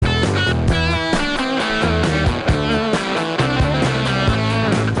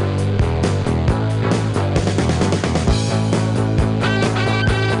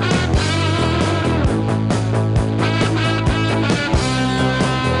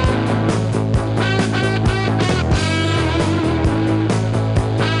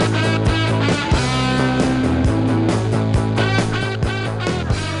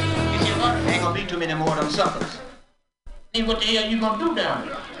what the hell you gonna do down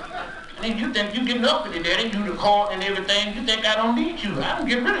there. And then you think you getting up with it, daddy, you the call and everything, you think I don't need you. I can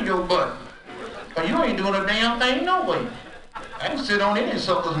get rid of your butt. But you ain't doing a damn thing no way. I can sit on any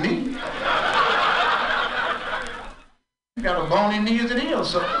sucker's knee. You got a bony knee as it is,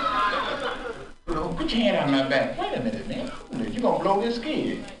 sucker. Put your hand on my back. Wait a minute, man. You gonna blow this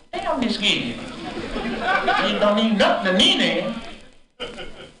skid. Damn this skid. You don't need nothing to knee then.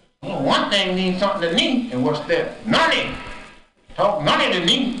 Well, one thing needs something to knee, and what's that? Money. Talk money to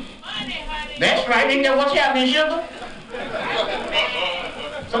knee. That's right, ain't that what's happening, sugar?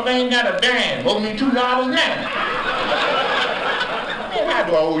 Somebody ain't got a dime. Owe me $2 now. Man, how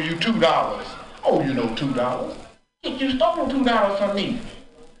do I owe you $2? Oh, you know $2. You stole $2 from me.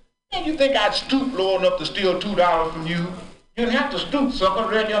 And you think I'd stoop low enough to steal $2 from you? You didn't have to stoop, sucker.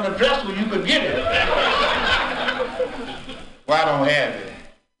 Right on the dresser where you could get it. Well, I don't have it.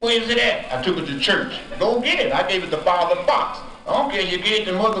 Where's it at? I took it to church. Go get it. I gave it to Father Fox. I don't care if you gave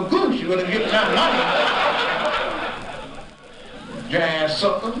it to Mother Goose. You would have given that money. Giant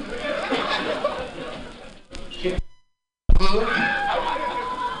sucker. Shit. Good.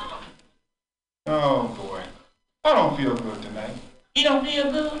 Oh, boy. I don't feel good tonight. You don't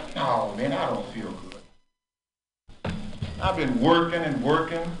feel good? No, man, I don't feel good. I've been working and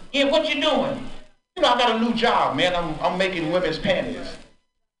working. Yeah, what you doing? You know, I got a new job, man. I'm making women's panties.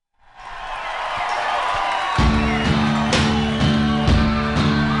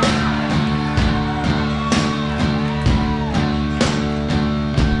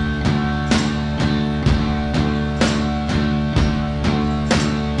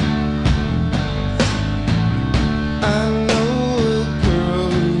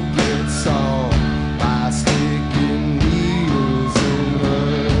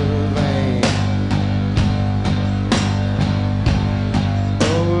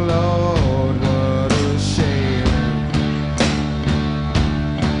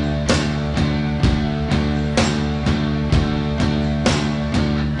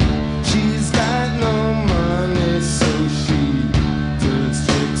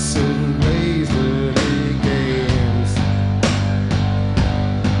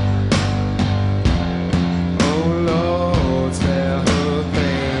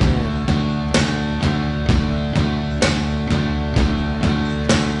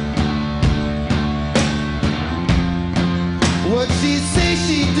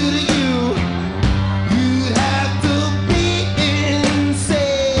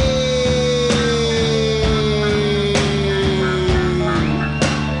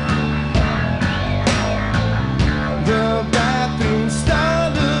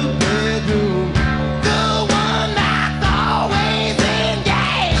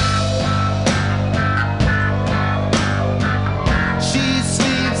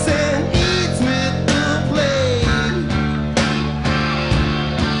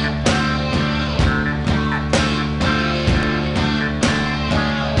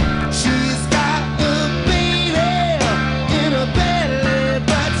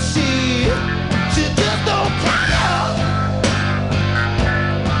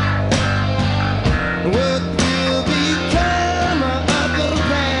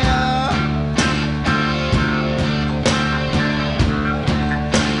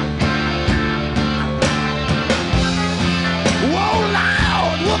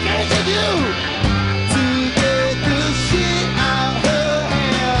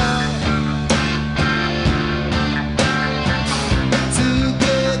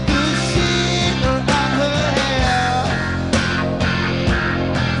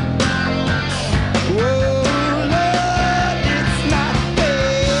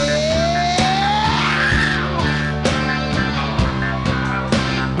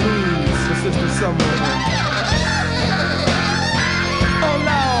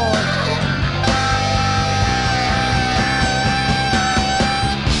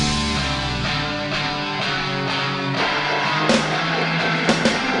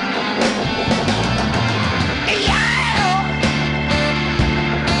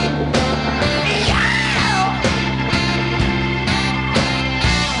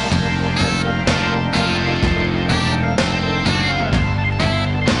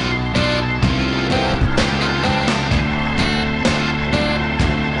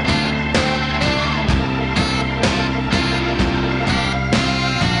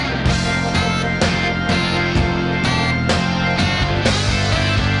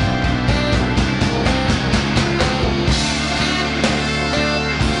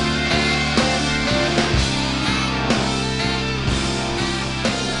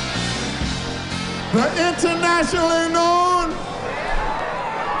 Internationally known,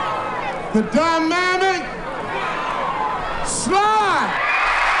 the dynamic,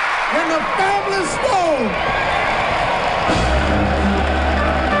 a family stone.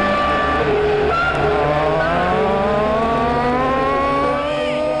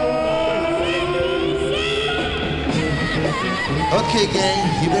 Okay,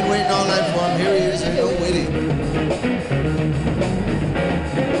 gang, you've been waiting all night for him. Here he is, ain't no waiting.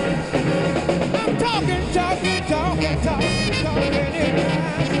 I'm talking in my sleep.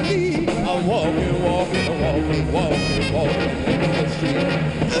 I'm walking in the street.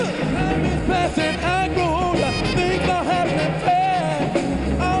 Time is passing, I grow older, things are happening fast.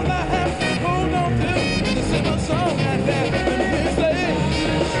 All I have to hold on to is a simple song like that. Let me hear you say it.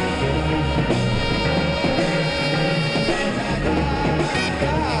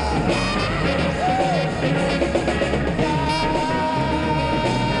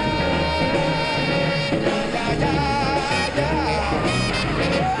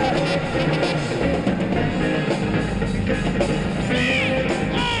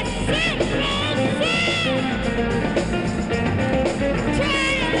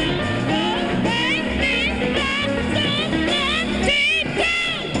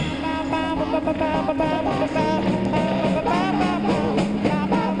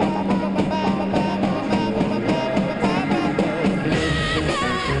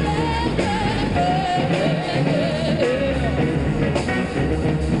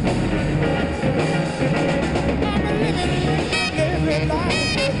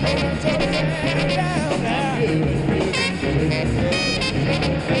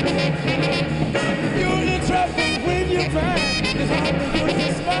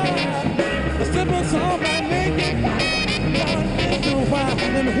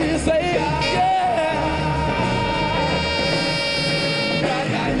 Let me hear you say, yeah.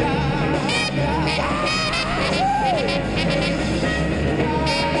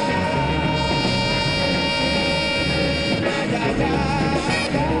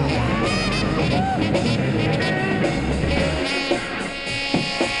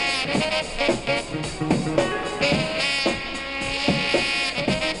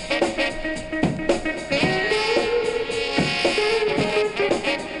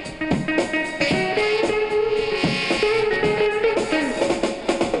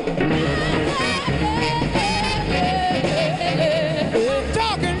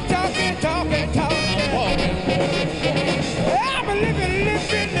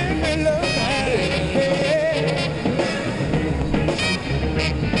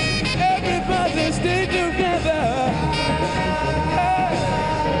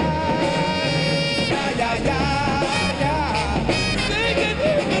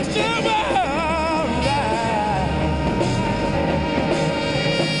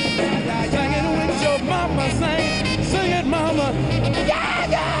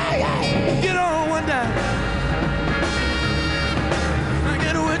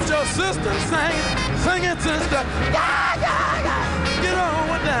 Sister, sing it, sister. Yeah, yeah, yeah. Get on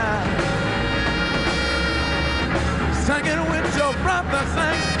with that. Sing it with your brother,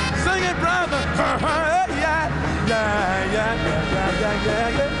 sing it, brother. Yeah, yeah, yeah, yeah, yeah,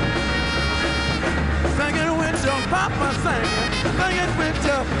 yeah, yeah. Sing it with your papa, sing it with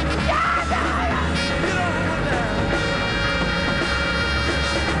your. Yeah, yeah, yeah. Get on with that.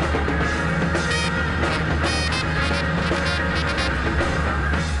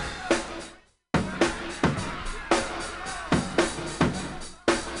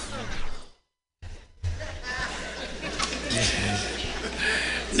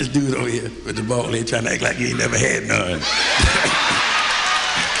 This dude over here with the ball head trying to act like he ain't never had none.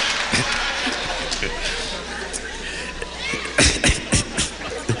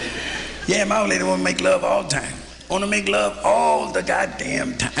 Yeah, my old lady want to make love all the time. Want to make love all the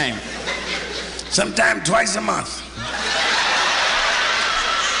goddamn time. Sometime twice a month.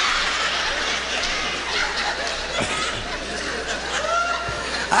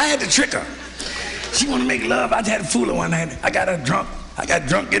 I had to trick her. She want to make love. I had to fool her one night. I got her drunk. I got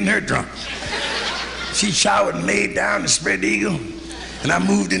drunk getting her drunk. She showered and laid down and spread the eagle, and I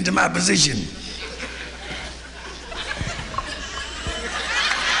moved into my position.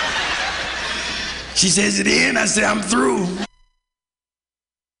 She says, "It in?" I said, "I'm through."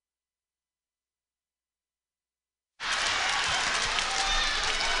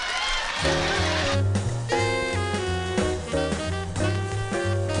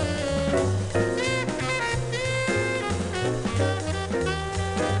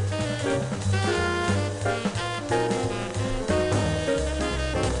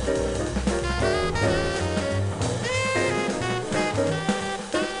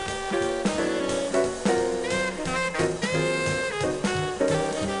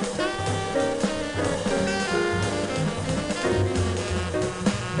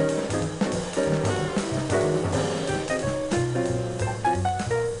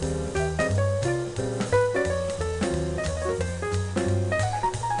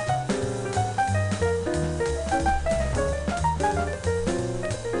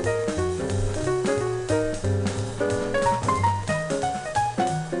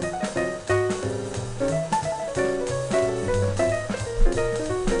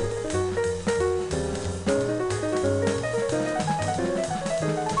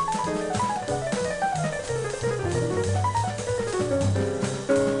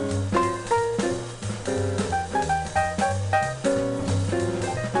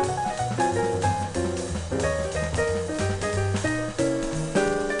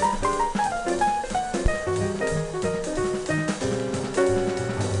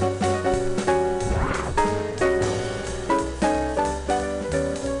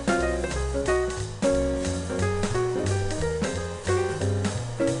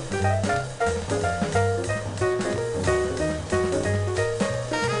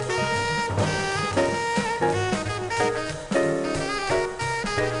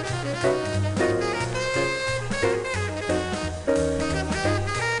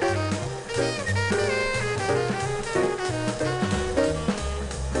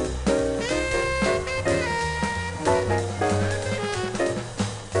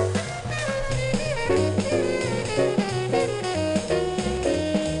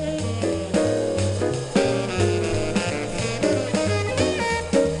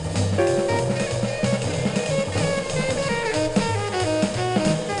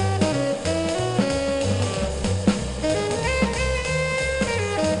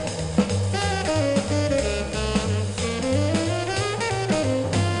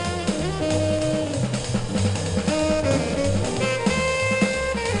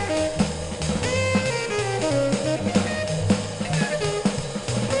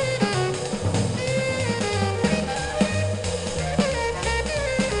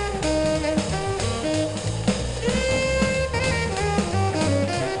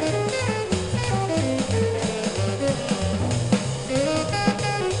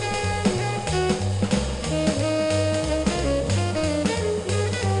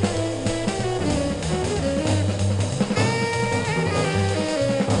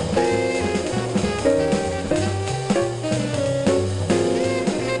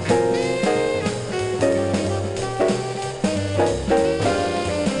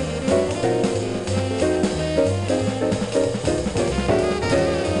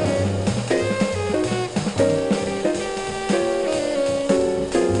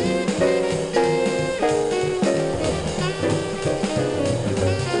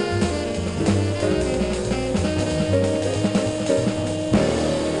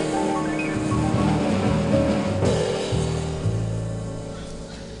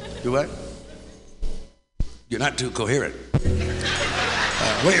 You what? You're not too coherent.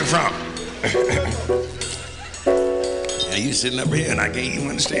 Where you from? Yeah, you sitting up here and I can't even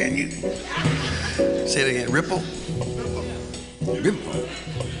understand you. Say it again. Ripple? Ripple.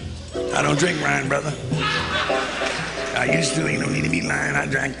 I don't drink wine, brother. I used to, ain't no need to be lying.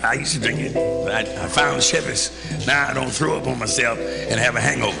 I used to drink it. But I found the Chevys. Now I don't throw up on myself and have a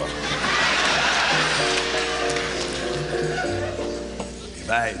hangover. If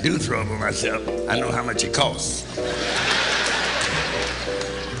I do throw up on myself, I know how much it costs.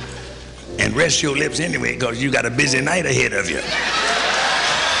 And rest your lips anyway, because you got a busy night ahead of you.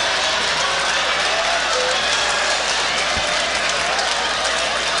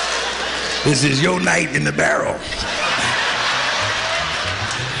 This is your night in the barrel.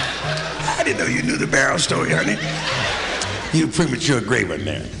 I didn't know you knew the barrel story, honey. You premature gray one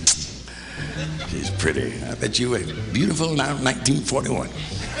there. She's pretty. I bet you were beautiful now in 1941.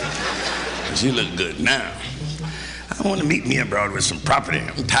 But you look good now. I want to meet me abroad with some property.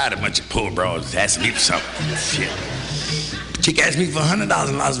 I'm tired of a bunch of poor broads asking me for something. Shit. Chick asked me for $100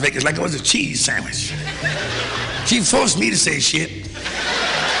 in Las Vegas like it was a cheese sandwich. She forced me to say shit.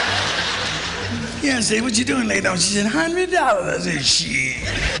 Yeah, I said, what you doing later on? She said, $100. I said,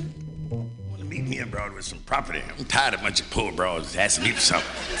 shit. Want to meet me abroad with some property. I'm tired of a bunch of poor broads asking me for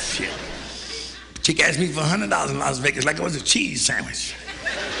something. Shit. Chick asked me for $100 in Las Vegas like it was a cheese sandwich.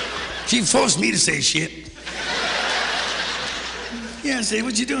 She forced me to say shit. Yeah, I said,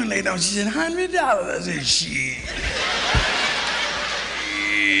 what you doing later on? She said, $100. I said, shit.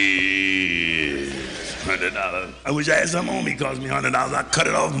 $100. I wish I had something on me cost me $100. I'd cut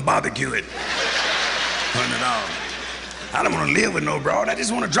it off and barbecue it. $100. I don't want to live with no broad. I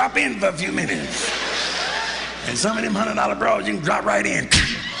just want to drop in for a few minutes. And some of them $100 broads, you can drop right in.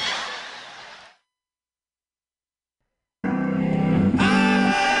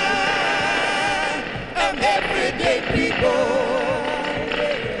 I'm everyday people.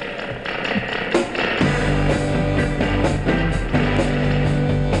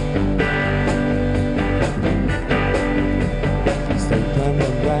 Sometimes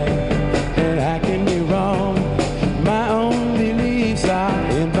I'm right and I can be wrong. My own beliefs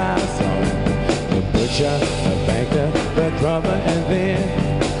are in my song. The butcher, the banker, the drummer, and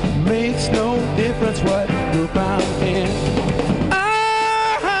then makes no difference what group I'm in.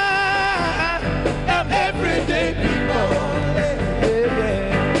 I'm everyday people.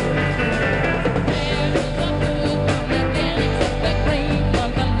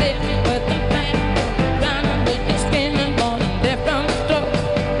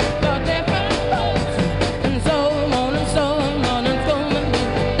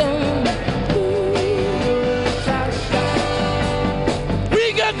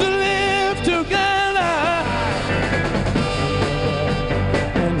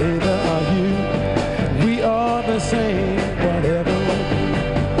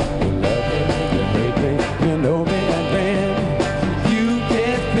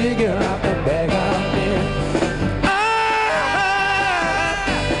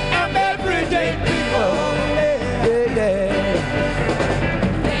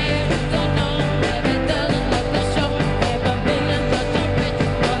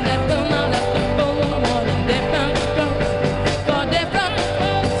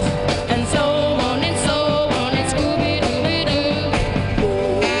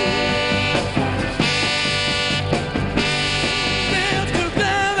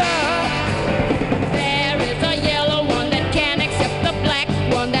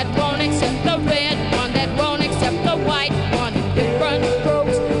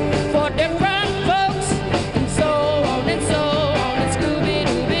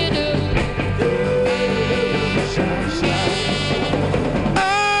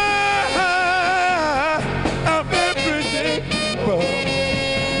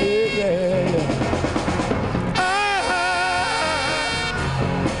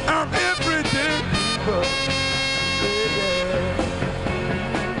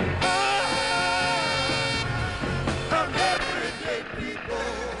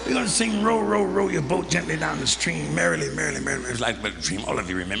 Sing, row, row, row your boat gently down the stream, merrily, merrily, merrily. It's like a dream. All of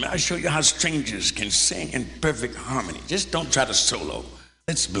you remember. I'll show you how strangers can sing in perfect harmony. Just don't try to solo.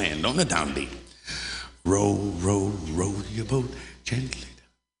 Let's blend on the downbeat. Row, row, row your boat gently.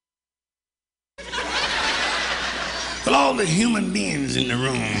 Well, all the human beings in the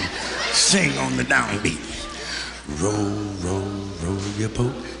room sing on the downbeat. Row, row, row your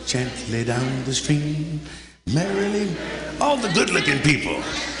boat gently down the stream, merrily. All the good-looking people.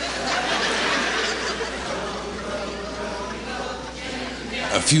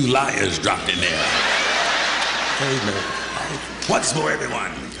 A few liars dropped in there. Amen. Once more,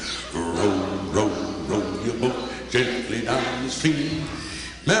 everyone. Row, row, row your boat gently down the stream.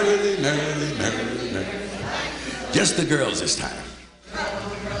 Merrily, merrily, merrily, merrily. Just the girls this time. Row,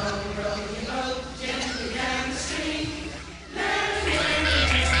 row, row your boat gently down the stream. Merrily,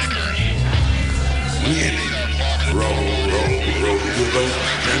 merrily, merrily. Row, row, row your boat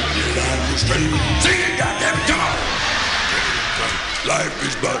gently down the stream. Sing it, goddammit, come on! Life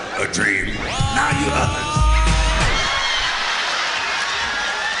is but a dream. Now you others.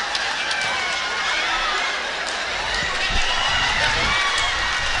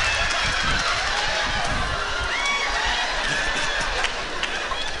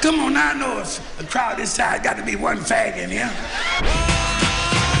 Come on, now I know if a crowd this size got to be one fag in here.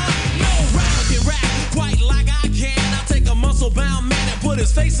 No rapper can rap quite like I can. I take a muscle-bound man and put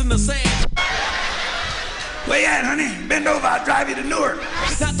his face in the sand. Where you at, honey? Bend over, I'll drive you to Newark.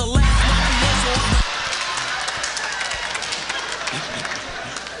 Not the last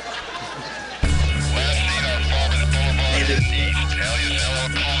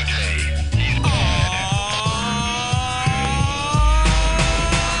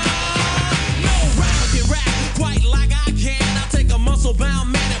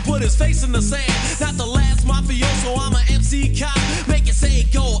bound man and put his face in the sand. Not the last mafioso, I'm a MC cop. Make it say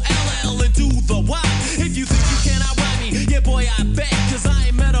go LL and do the Y. If you think you cannot rhyme me, yeah boy I bet. Cause I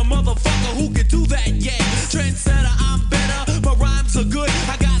ain't met a motherfucker who can do that yet. Trendsetter, I'm better, my rhymes are good.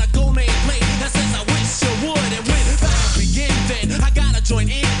 I got a go name plate that says I wish you would. And when battle begin then, I gotta join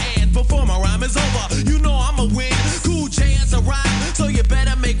in. And before my rhyme is over, you know I'ma win. Cool J has a rhyme, so you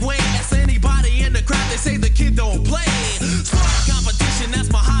better make way. Ask anybody in the crowd, they say the kid don't play.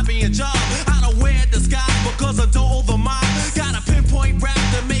 That's my hobby and job. I don't wear disguise because I don't hold the mob. Got a pinpoint rap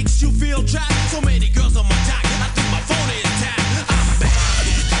that makes you feel trapped. So many girls on my jock, I think my phone is tapped. I'm bad.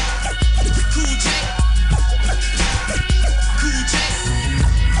 Cool J. Cool J.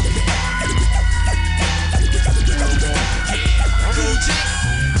 Yeah. Cool J. Cool J.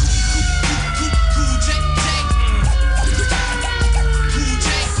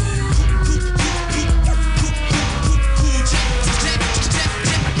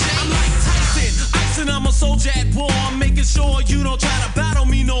 I'm a soldier at war, I'm making sure you don't try to battle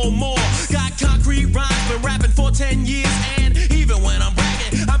me no more. Got concrete rhymes, been rapping for 10 years. And even when I'm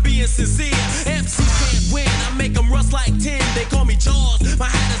bragging, I'm being sincere. MC can't win, I make them rust like tin. They call me Jaws, my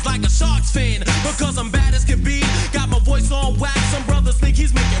hat is like a shark's fin. Because I'm bad as can be, got my voice on wax. Some brothers think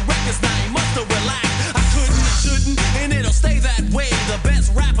he's making records, now he must have relaxed. I couldn't, I shouldn't, and it'll stay that way. The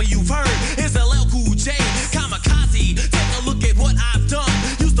best rapper you've heard is LL Cool J. Kamikaze, take a look at what I've done.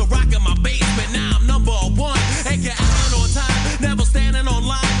 Used to rock in my basement, now I'm number one. And get out on time, never standing on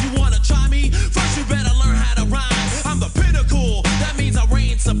line. You wanna try me? First you better learn how to rhyme. I'm the pinnacle, that means I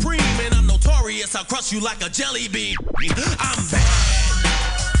reign supreme. And I'm notorious, I'll crush you like a jelly bean. I'm bad.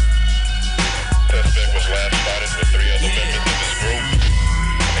 Suspect was last spotted with 3 other members of his group.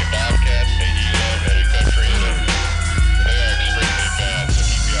 A Bobcat, a EM, and a Country. They are extremely bad, so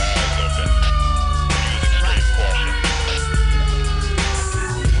keep your eyes open. Use extreme caution.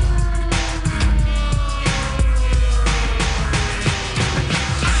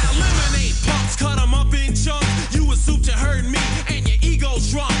 I eliminate punks, cut them up in chunks. You assumed you heard me, and your ego's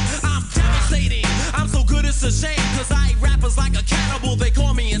drunk. I'm devastating, I'm so good it's a shame. Cause I eat rappers like a cannibal, they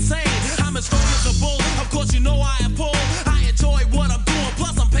call me insane. I'm as strong as a bull, of course you know I am pull. I enjoy what I'm doing,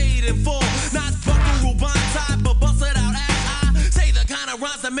 plus I'm paid in full. Not buckaroo bonsai, but bust it out as I say the kind of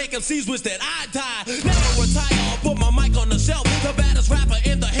rhymes that make MCs wish that I die. Never retire or put my mic on the shelf. The baddest rapper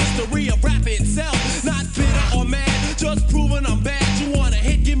in the history of rap itself. Not bitter or mad, just proving I'm bad. You want a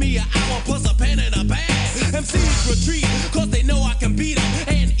hit, give me an hour plus a pen and a bag. MCs retreat, cause they know I can beat them.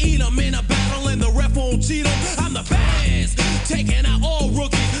 And eat them in a battle and the ref won't cheat them. I'm the best, taking out all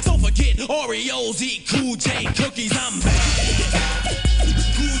rookies. Don't forget Oreos, eat Cool J cookies. I'm bad.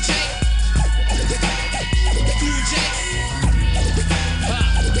 Cool J. Cool J. Cool J.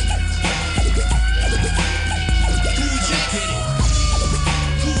 Get it.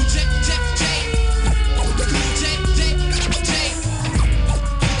 Cool J. J. Cool J. J.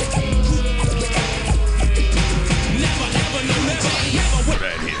 Never, never, no, never.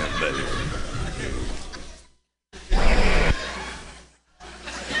 Right here, buddy.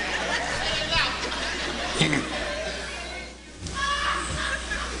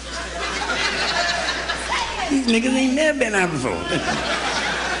 These niggas ain't never been out before.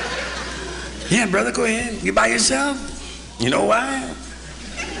 Yeah, brother, go ahead. You by yourself? You know why?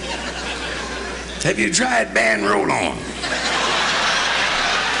 Have you tried band roll-on?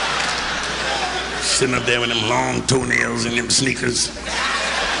 Sitting up there with them long toenails and them sneakers.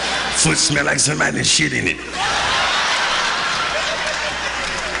 Foot smell like somebody shit in it.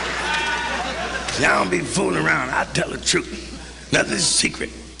 Y'all don't be fooling around. I tell the truth. Nothing's secret.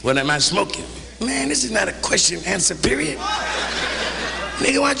 What am I smoking? Man, this is not a question and answer period.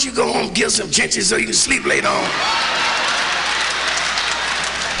 Nigga, why don't you go home, kill some chinches so you can sleep later on?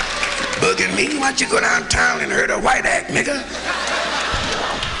 Bugging me? Why don't you go downtown and hurt a white act, nigga?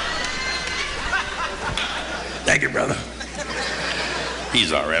 Thank you, brother.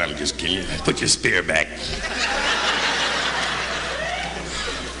 He's all right, I'm just kidding you. Put your spear back.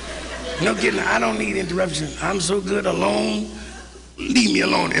 No kidding, I don't need interruption. I'm so good alone. Leave me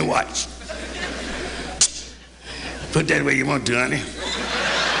alone and watch. Put that where you want to, honey.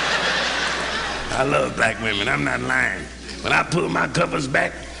 I love black women, I'm not lying. When I pull my covers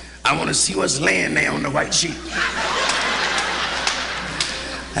back, I want to see what's laying there on the white sheet.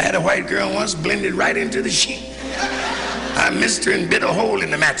 I had a white girl once blended right into the sheet. I missed her and bit a hole in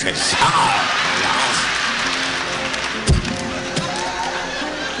the mattress.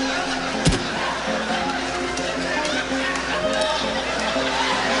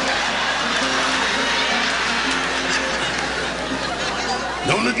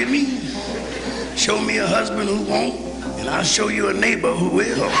 Don't look at me. Show me a husband who won't, and I'll show you a neighbor who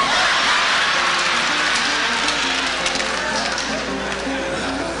will.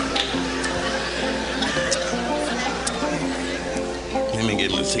 Let me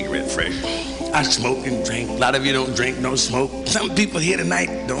get my cigarette fresh. I smoke and drink. A lot of you don't drink, no smoke. Some people here tonight,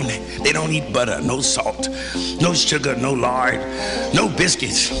 they don't eat butter, no salt, no sugar, no lard, no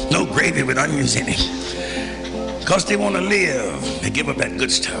biscuits, no gravy with onions in it. Because they want to live. They give up that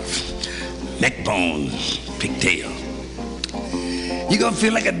good stuff. Neck bone, pigtail. You're going to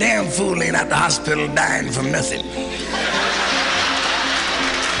feel like a damn fool laying out the hospital dying from nothing.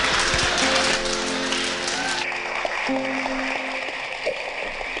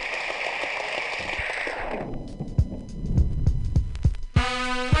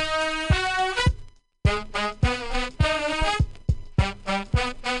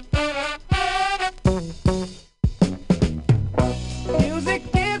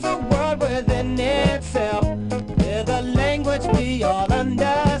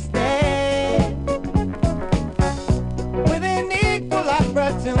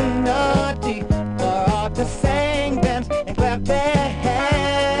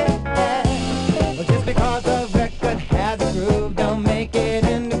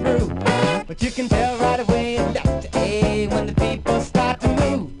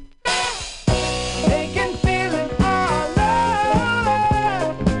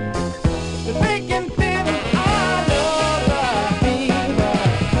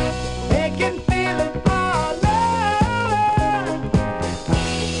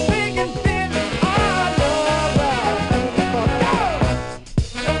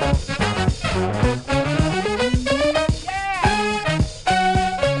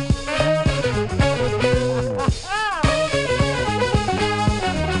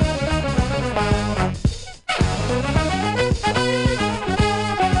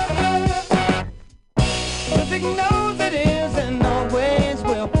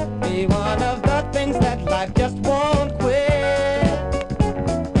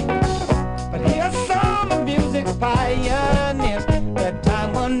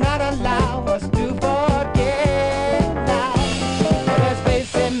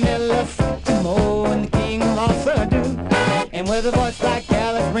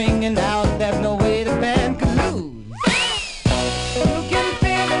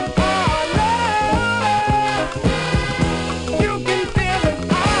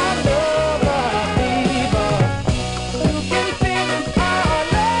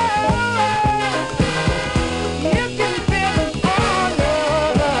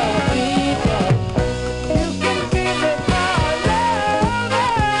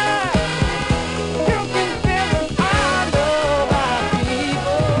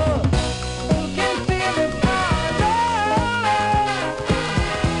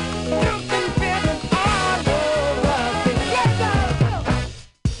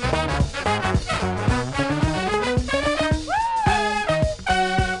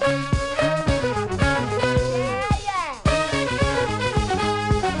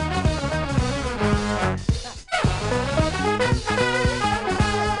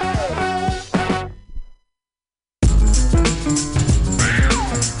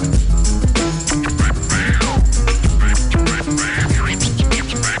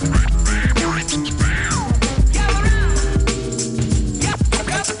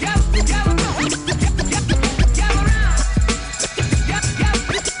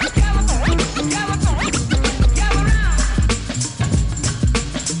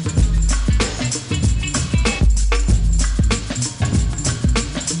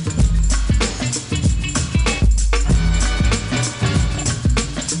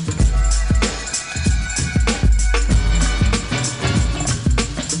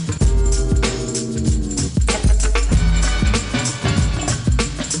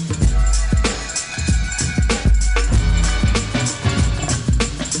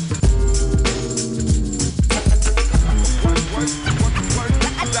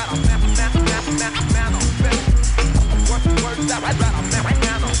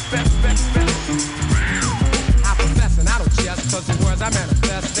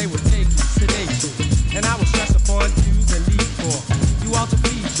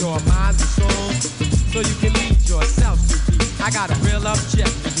 love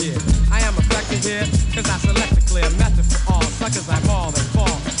gesture here. I am effective here, cause I select a clear method for all suckers I maul and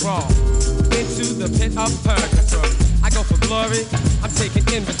fall wrong into the pit of purgatory. I go for glory, I'm taking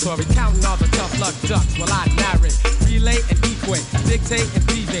inventory, counting all the tough luck ducks while I narrate, relay and equate, dictate and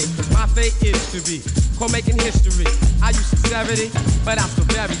debate, cause my fate is to be making history. I use sincerity, but I'm still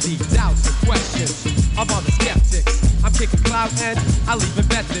very deep. Doubts and questions of all the skeptics. I'm kicking clout and I'll even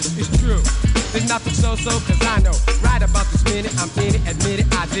bet this is true. There's nothing so-so, cause I know right about this minute, I'm in it, admit it,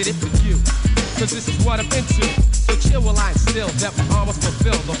 I did it for you. Cause this is what I'm into. So chill while I instill that we almost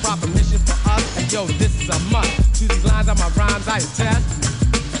fulfill the proper mission for us. And yo, this is a must. To these lines on my rhymes, I attest.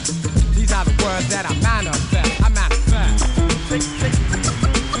 These are the words that I manifest. I manifest. Take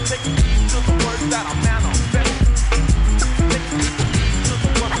heed to the words that I manifest. Take heed to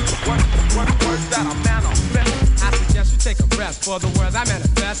the words that I manifest. I suggest you take a rest for the words I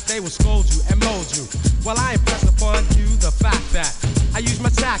manifest. They will scold you and mold you. While I impress upon you the fact that I use my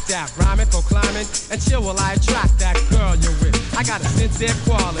tact out, rhyming, climbing, and chill while I attract that girl you're with. I got a sincere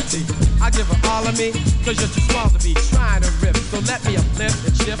quality. I give her all of me, cause you're too small to be trying to rip. So let me uplift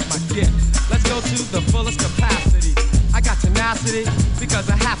and shift my gift. Let's go to the fullest capacity. I got tenacity, because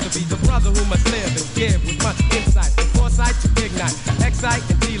I have to be the brother who must live and give with much insight and foresight to ignite, excite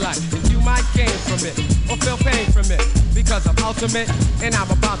and delight. And you might gain from it, or feel pain from it, because I'm ultimate, and I'm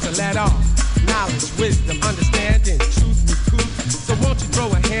about to let off. Knowledge, wisdom, understanding, truth, recruit. So won't you throw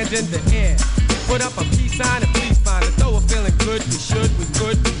a hand in the air? Put up a peace sign and please find it. Though we're feeling good, we should, we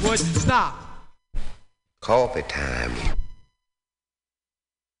could, we would. Stop. Coffee time.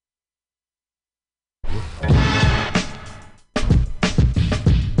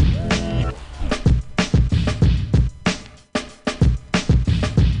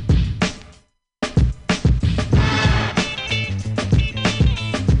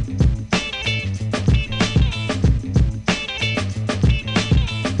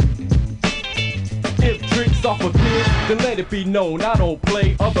 Off a kid, then let it be known I don't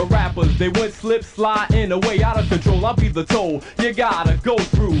play other rappers. They went slip, slide in a way out of control. I'll be the toll. You gotta go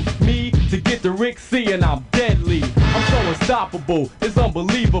through me to get to Rick C, and I'm deadly. I'm so unstoppable, it's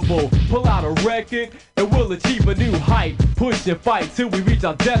unbelievable. Pull out a record and we'll achieve a new height. Push and fight till we reach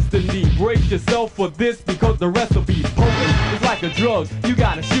our destiny. Brace yourself for this because the rest will be potent. It's like a drug, you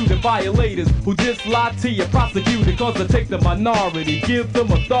gotta shoot at violators who just lie to you. Prosecute it cause I take the minority. Give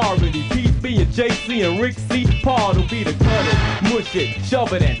them authority. Peace be in JC and Rick C. Part will be to cut it, mush it,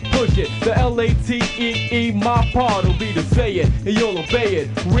 shove it and push it. The L-A-T-E-E, my part will be to say it, and you'll obey it.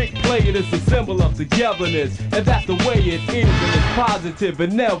 Rick play it as a symbol of togetherness, and that's the way it is, and it's positive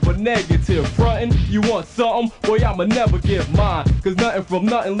and never negative. Frontin', you want something? Boy, I'ma never give mine, cause nothing from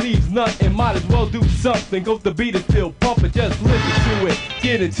nothing leaves nothing. Might as well do something, cause the beat is still pumping. Just listen to it,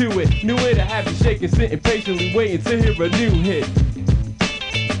 get into it. New way to have you shaking, sitting patiently waiting to hear a new hit.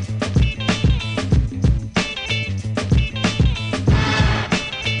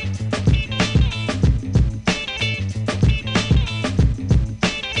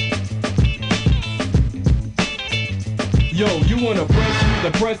 Yo, you wanna press me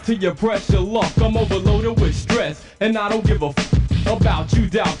to press till you press your luck. I'm overloaded with stress, and I don't give a about you.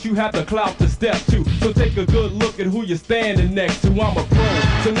 Doubt you have the clout to step to. So take a good look at who you're standing next to. I'm a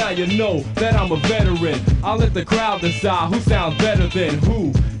pro, so now you know that I'm a veteran. I'll let the crowd decide who sounds better than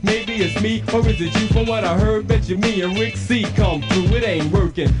who. Maybe it's me, or is it you? From what I heard, bet you me and Rick C come through. It ain't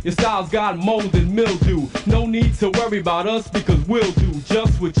working, your style's got mold and mildew. No need to worry about us because we'll do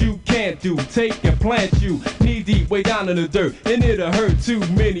just what you can't do. Take and plant you knee deep way down in the dirt, and it'll hurt too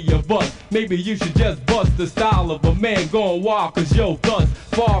many of us. Maybe you should just bust the style of a man going wild, cause yo, thus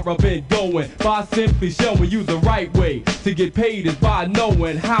far I've been going by simply showing you the right way to get paid is by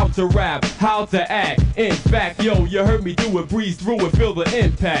knowing how to rap, how to act. In fact, yo, you heard me do it, breeze through it, feel the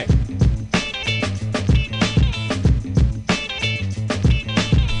impact.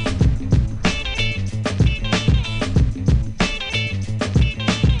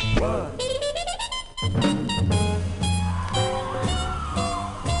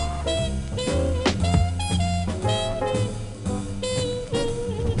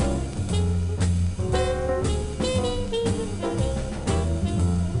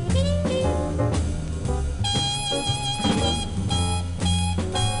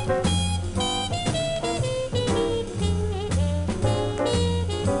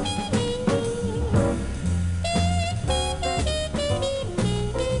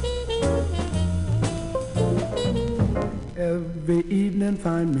 Every evening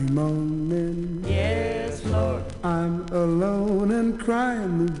find me moaning. Yes, Lord. I'm alone and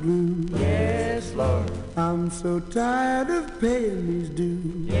crying the blues. Yes, Lord. I'm so tired of paying these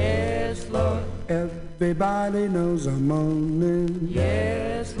dues. Yes, Lord. Every Everybody knows I'm moaning.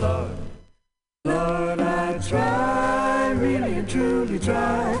 Yes, Lord. Lord, I try, really and truly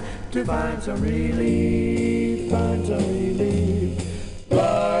try to find some relief, find some relief.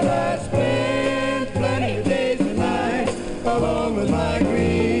 Lord, I spend plenty of days and nights along with my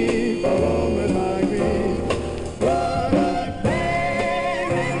grief, along with my grief. Lord, I pray,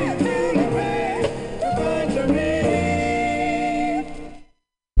 really and truly pray to find some relief.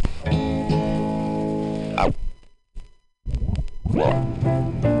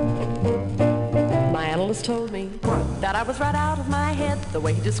 My analyst told me that I was right out of my head, the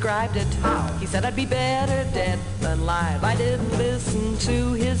way he described it. He said I'd be better dead than live. I didn't listen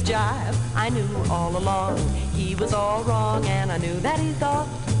to his jive. I knew all along he was all wrong, and I knew that he thought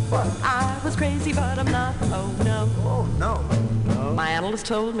I was crazy, but I'm not. Oh no. Oh, no. My analyst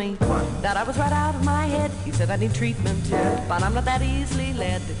told me that I was right out of my head. He said I need treatment, but I'm not that easily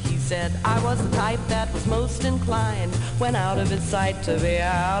led. He said I was the type that was most inclined, when out of his sight, to be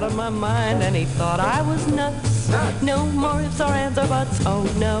out of my mind. And he thought I was nuts. No more ifs or ands or buts. Oh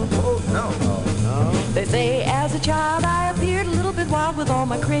no. Oh, no. Oh, no. They say as a child I appeared a little bit wild with all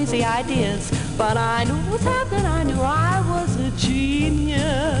my crazy ideas, but I knew what was happening. I knew I was a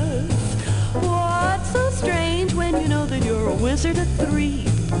genius. What's so strange when you know that you're a wizard at 3?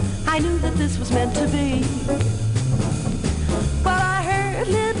 I knew that this was meant to be. But I heard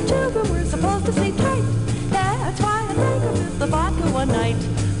little children were supposed to sleep tight. That's why I drank a fifth of vodka one night.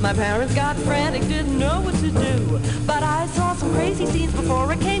 My parents got frantic, didn't know what to do. But I saw some crazy scenes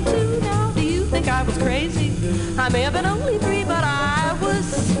before I came to. Now, do you think I was crazy? I may have been only 3, but I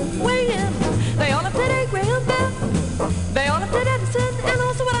was way in. They all looked at Graham Bell. They all looked at Edison and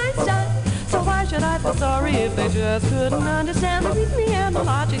also at Einstein. So why should I feel sorry if they just couldn't understand the reasoning and the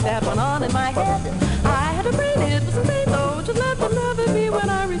logic that went on in my head? I had a brain, it was insane though. Just let them laugh at me when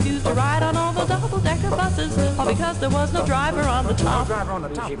I refused to ride on all the double-decker buses, all because there was no driver on the top. No driver on the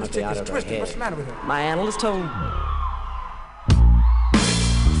top. This ticket's twisted. What's the matter with her? My analyst told me.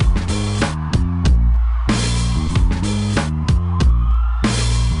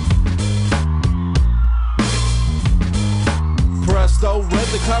 Presto, read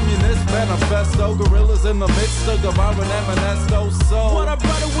the Communist Manifesto. Gorillas in the midst of Guevara and Emanesto. So What a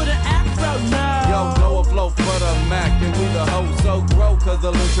brother with an afro now. yo, go a flow for the Mac, and we the hoes so grow, cause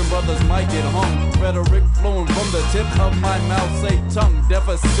the Lynching brothers might get hung. Rhetoric flowing from the tip of my mouth, say tongue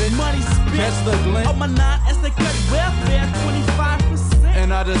deficit. Money spent. Catch the glint. On my 9 as they cut welfare 25%.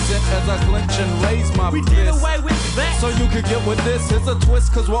 And I dissent as I clench and raise my We fist. did away with that. So you could get with this. Here's a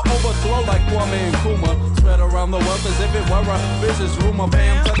twist, cause we'll overthrow like Kwame and Kuma. Spread around the wealth as if it were a business rumor.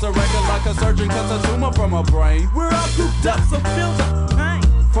 Bam, cuts a record like a surgeon cuts a tumor from a brain. We're all cooped up, so feel the pain.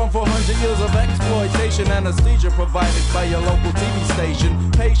 From 400 years of exploitation, anesthesia provided by your local TV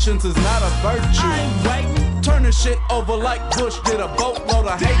station. Patience is not a virtue. I ain't waiting. Turn the shit over like Bush did a boatload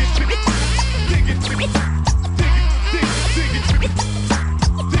of hate.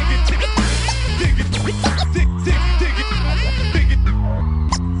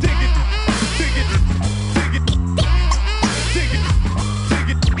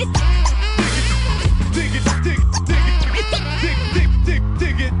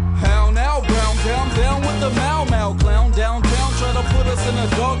 How now, brown down with the Mau Mau clown downtown, try to put us in a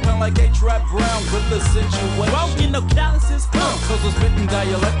dog pound like H-Rap Brown with the situation. Won't get no calluses. Cause we're spitting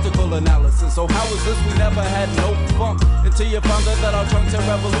dialectical analysis. So how is this? We never had no funk until you found out that our trunks are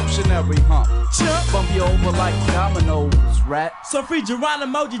revolutionary, huh? Chump. Bump you over like dominoes, rat. So free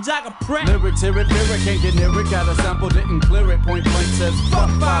Geronimo, Jog a prank. Lyrics, hear it, can't get near it. Got a sample, didn't clear it. Point blank says, fuck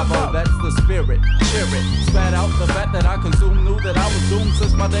 5-0, that's the spirit. Cheer it. Spat out the fat that I consumed. Knew that I was doomed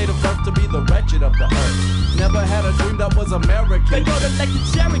since my date of birth to be the wretched of the earth. Never had a dream that was American. They go to Lake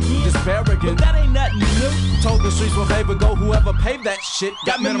Cherokee. Disparaging. But that ain't nothing new. Told the streets will pay, but go whoever paved that shit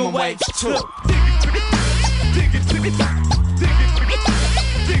got minimum wage too.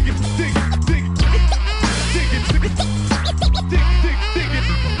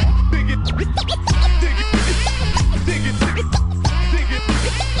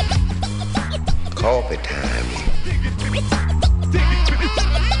 Coffee time.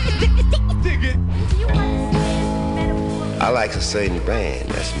 I like a certain brand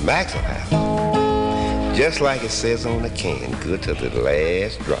that's Maxwell House. Just like it says on the can, good to the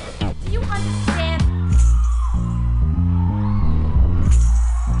last drop. Do you understand?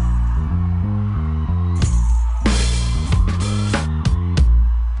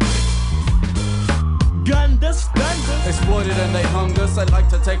 Exploited and they hung us. I'd like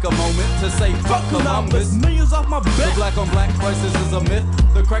to take a moment to say fuck Columbus. Millions off my back. The black on black crisis is a myth.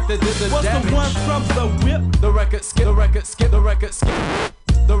 The crack that did the What's damage. the one from the whip? The record skip. The record skip. The record skip.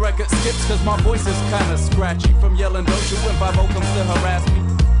 The record skips cause my voice is kinda scratchy. From yelling don't you when 5-0 comes to harass me.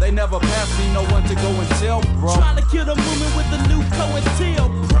 They never pass me, no one to go and tell, bro. Trying to kill the movement with the new COINTEL,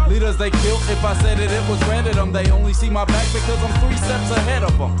 bro. Leaders they killed, if I said it was granted them. They only see my back because I'm 3 steps ahead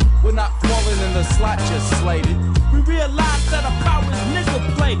of them. We're not falling in the slot just slated. We realize that our power is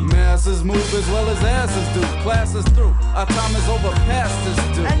nickel-plated. Masses move as well as asses do. Class is through, our time is over past this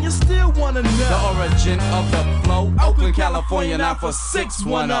due. And you still wanna know the origin of the flow. Oakland, California,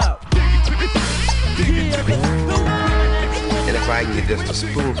 946-1 up. And if I can get just a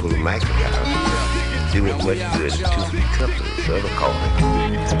spoonful of microphone, do as much good as 2-3 cups of this other coffee.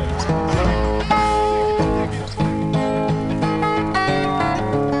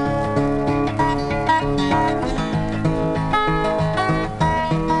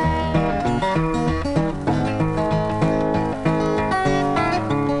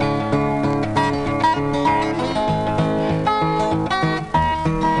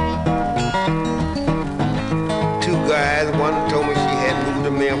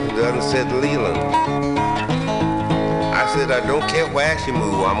 The other said Leland. I said, I don't care where she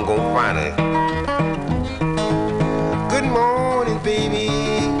move, I'm gonna find her. Good morning, baby.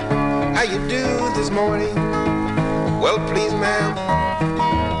 How you do this morning? Well, please, ma'am.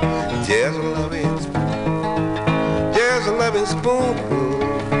 There's a loving spoonful.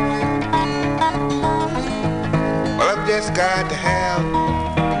 Well, I've just got to have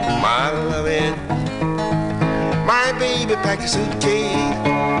my loving. My baby packed a suitcase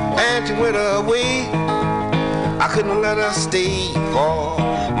and she went away. I couldn't let her stay for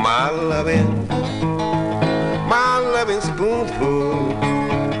my loving spoonful.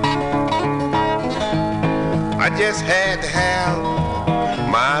 I just had to have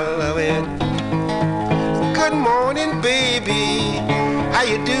my loving. Good morning, baby. How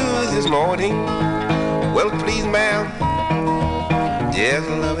you do this morning? Well, please, ma'am. Just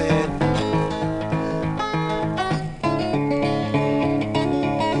loving.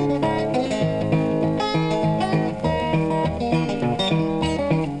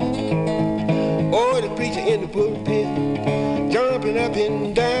 In the pulpit, jumping up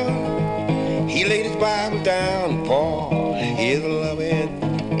and down, he laid his Bible down for his loving.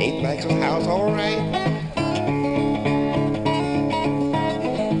 Ain't like his house all right.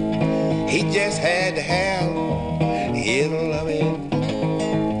 He just had to have his loving.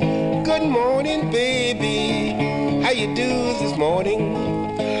 Good morning, baby. How you do this morning?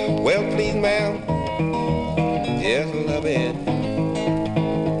 Well, please, ma'am. Just loving.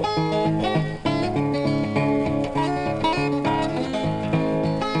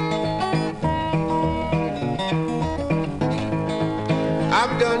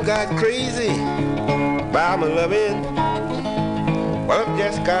 I've done got crazy by my loving. Well, I've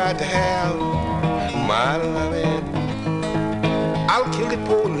just got to have my loving. I'll kill the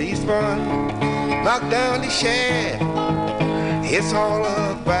policeman, knock down the sheriff. It's all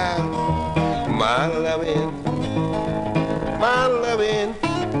about my loving, my loving.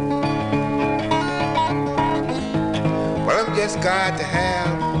 Well, I've just got to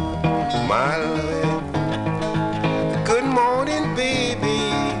have my loving. Good morning, baby.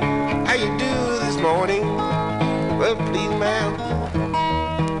 How you do this morning? Well, please, ma'am.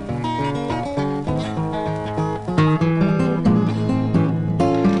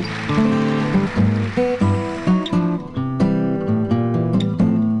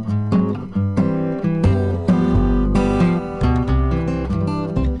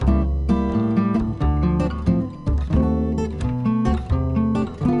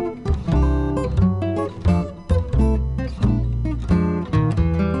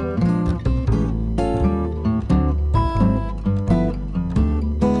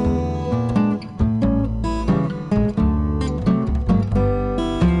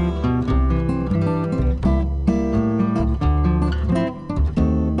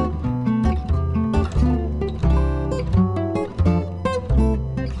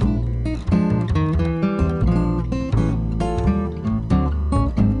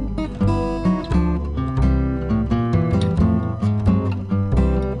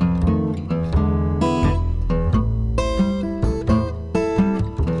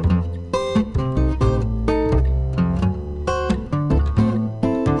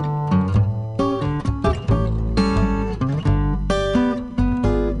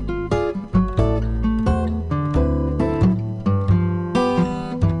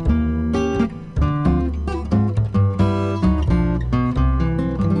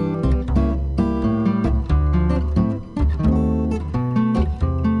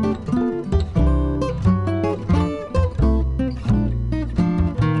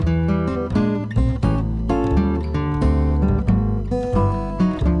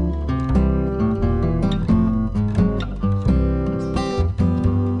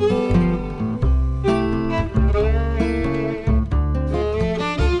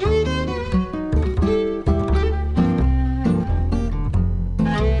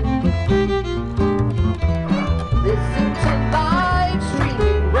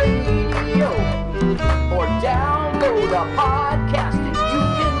 podcasting. You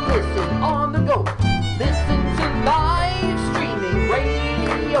can listen on the go. Listen to live streaming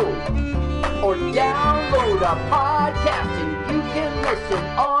radio. Or download a podcasting. You can listen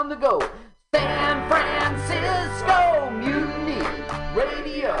on the go. San Francisco Mutiny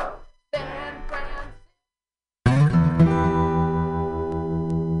Radio. San Francisco.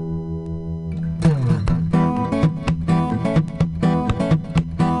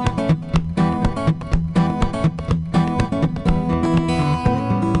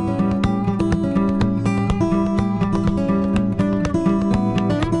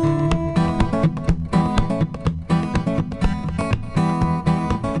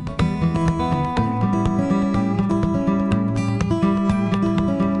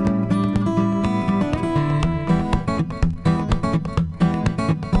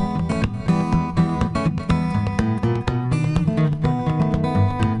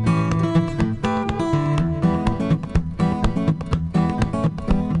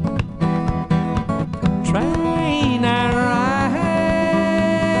 Train I ride,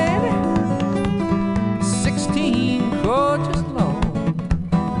 16 coaches long.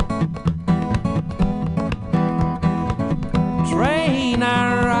 Train I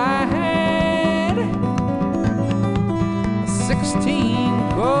ride, 16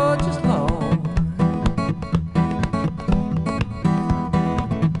 coaches long.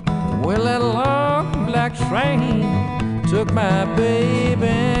 Well, that long black train took my baby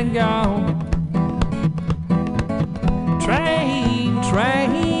and gone. Train,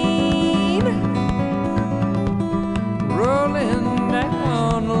 train, rolling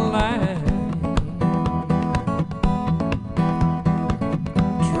down the line.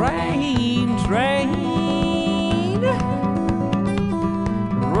 Train, train,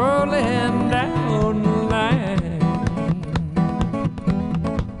 rolling down the line.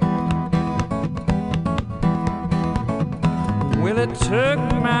 Well, it took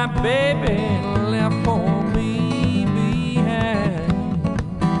my baby and left for me.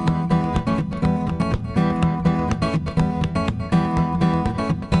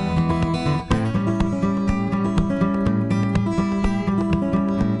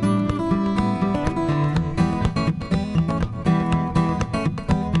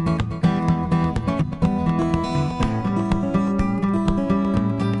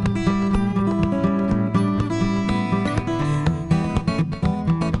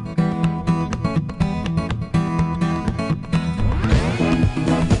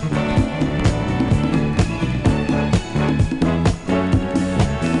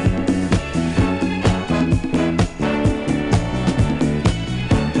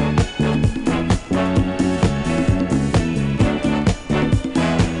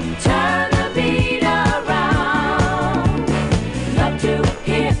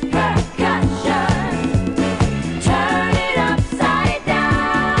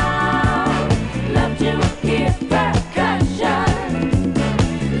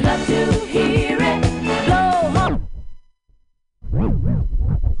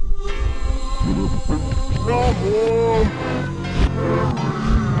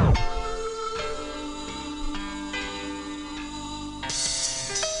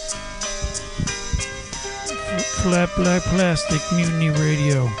 Flat Black Plastic Mutiny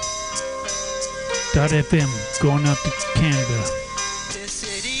Radio .fm going out to Canada. The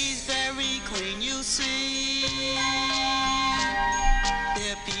city's very clean, you see.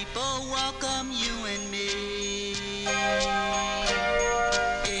 The people welcome you and me.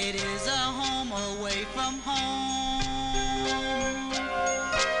 It is a home away from home.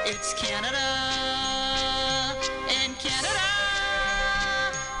 It's Canada. And Canada.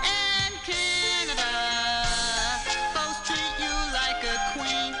 And Canada. Folks treat you like a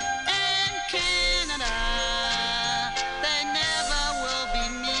queen. And Canada. They never will be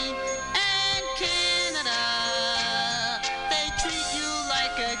mean. And Canada. They treat you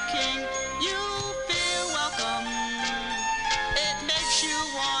like a king. You feel welcome. It makes you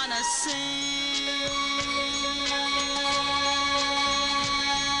wanna sing.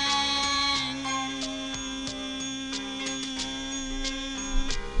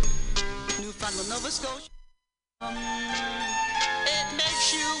 Newfoundland, Nova Scotia. It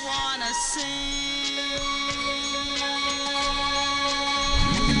makes you wanna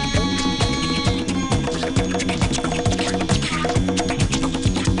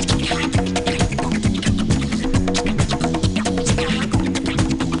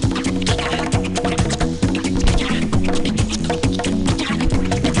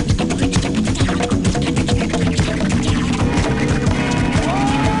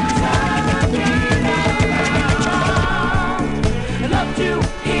love to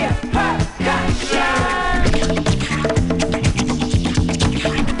hear percussion.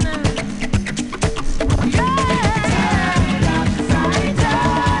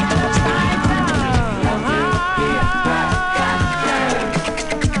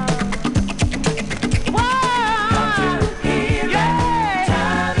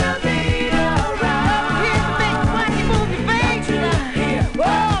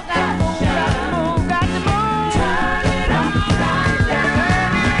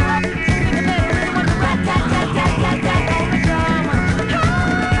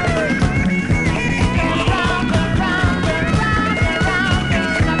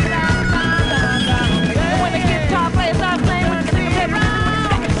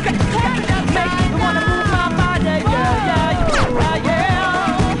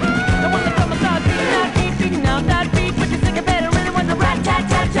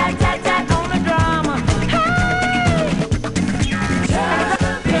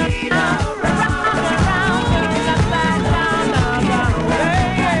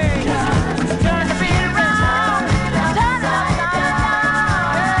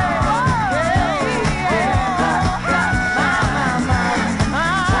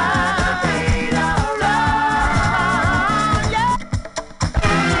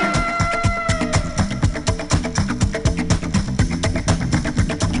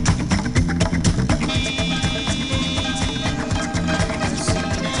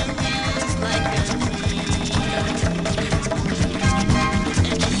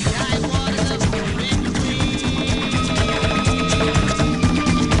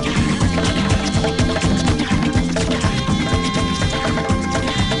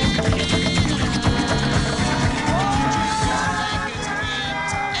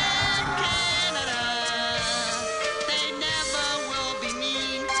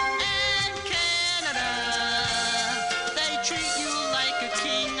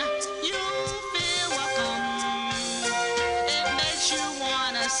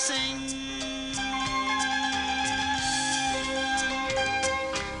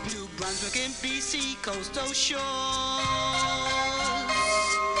 sea coastal shores.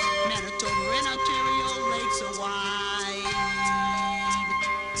 Manitoba and Ontario lakes are wide.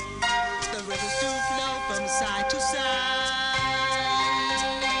 The rivers do flow from side to side.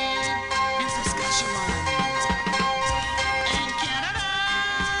 In Saskatchewan and Canada,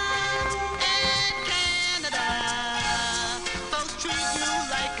 folks treat you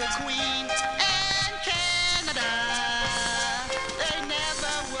like a queen. And Canada, they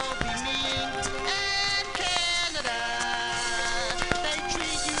never will be mean. And Canada, they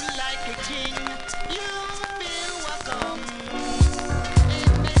treat you like a king. You feel welcome. It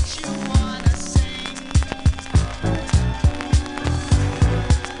makes you wanna sing.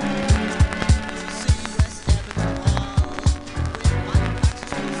 You see West Everett with one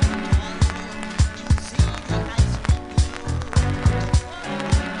boxes on the wall. You see the ice cream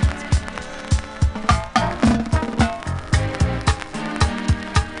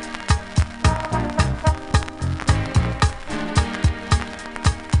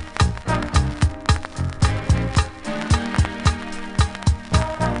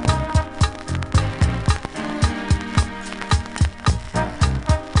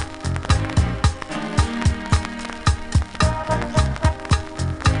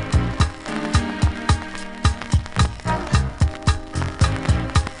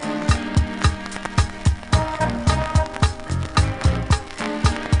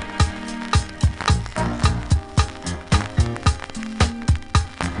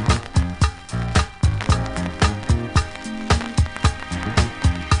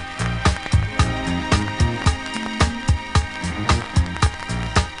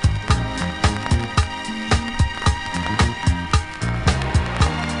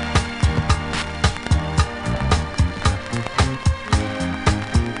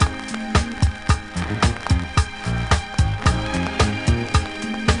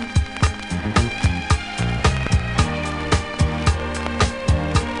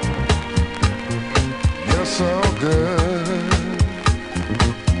You're so good,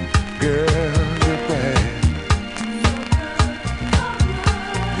 girl, you're bad.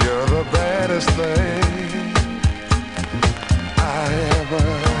 You're the baddest thing I ever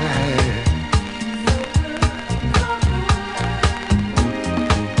had.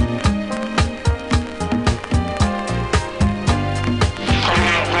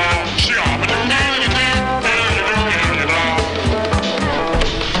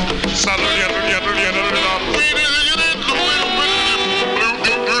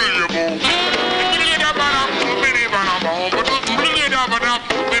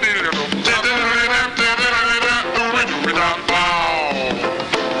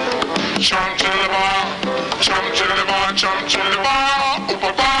 Chum to the bar, chum to the bar, chum to the bar,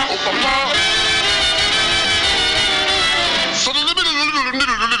 oopa ba, oopa ba. So the little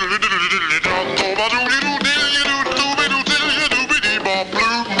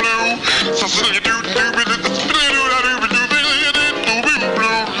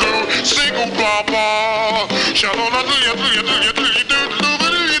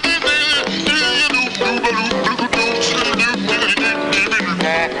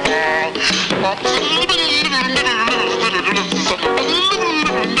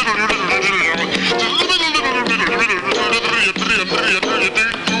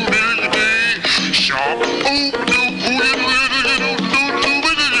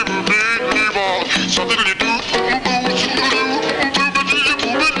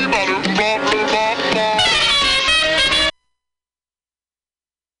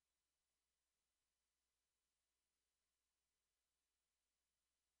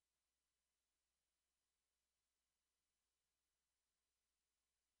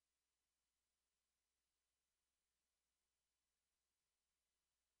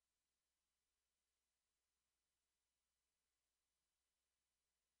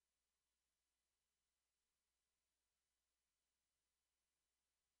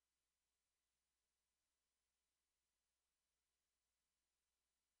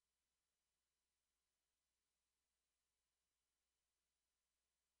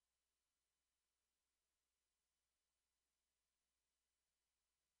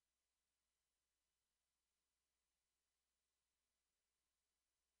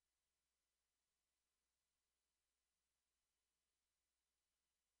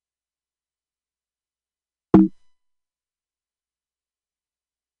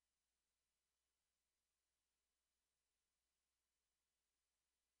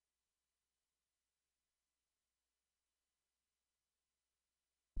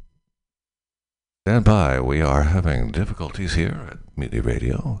Stand by. We are having difficulties here at Mutiny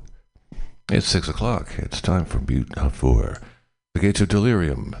Radio. It's 6 o'clock. It's time for the Gates of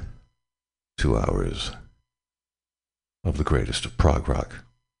Delirium 2 hours of the greatest of prog rock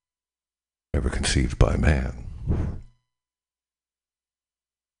ever conceived by man.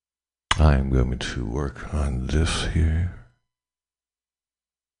 I am going to work on this here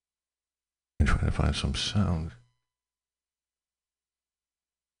and try to find some sound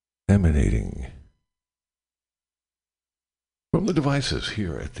emanating from the devices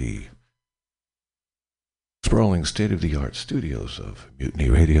here at the sprawling state-of-the-art studios of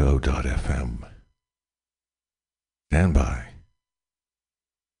MutinyRadio.fm. Stand by.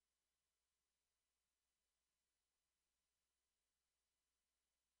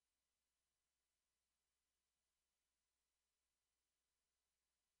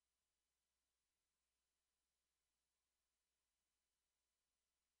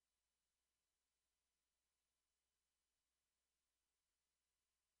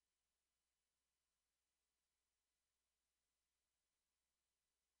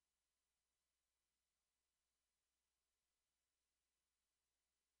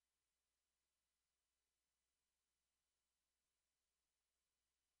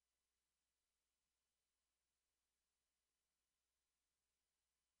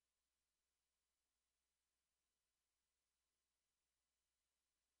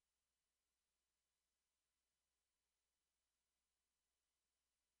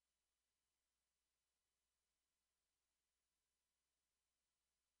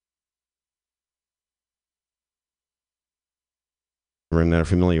 That are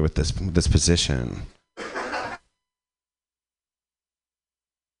familiar with this position.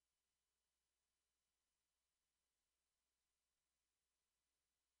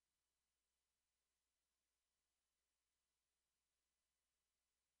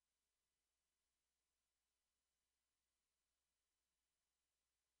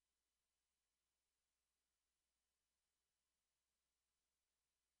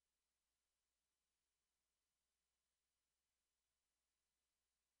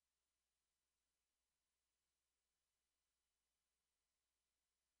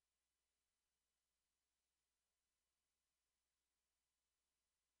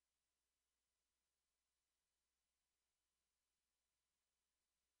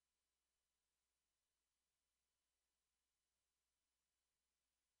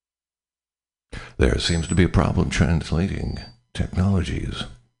 There seems to be a problem translating technologies.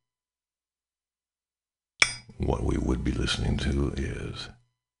 What we would be listening to is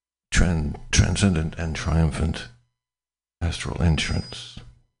transcendent and triumphant astral entrance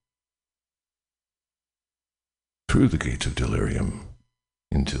through the gates of delirium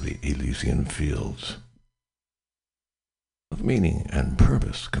into the Elysian fields of meaning and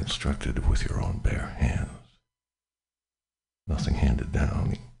purpose constructed with your own bare hands. Nothing handed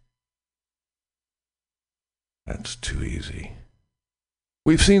down. That's too easy.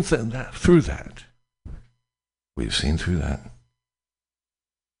 We've seen through that. We've seen through that.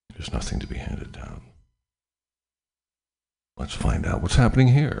 There's nothing to be handed down. Let's find out what's happening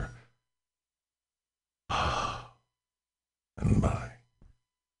here. And bye.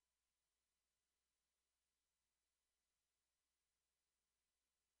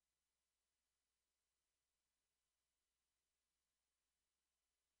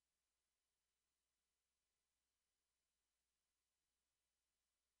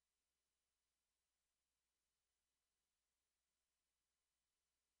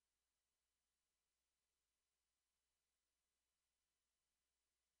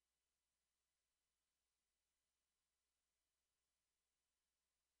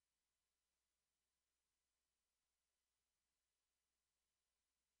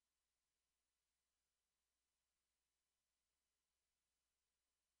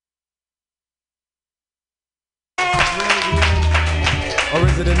 Or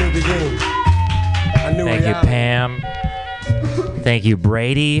is it a new beginning? A new Thank reality? you, Pam. Thank you,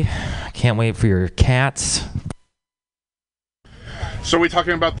 Brady. Can't wait for your cats. So are we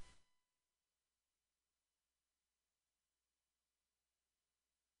talking about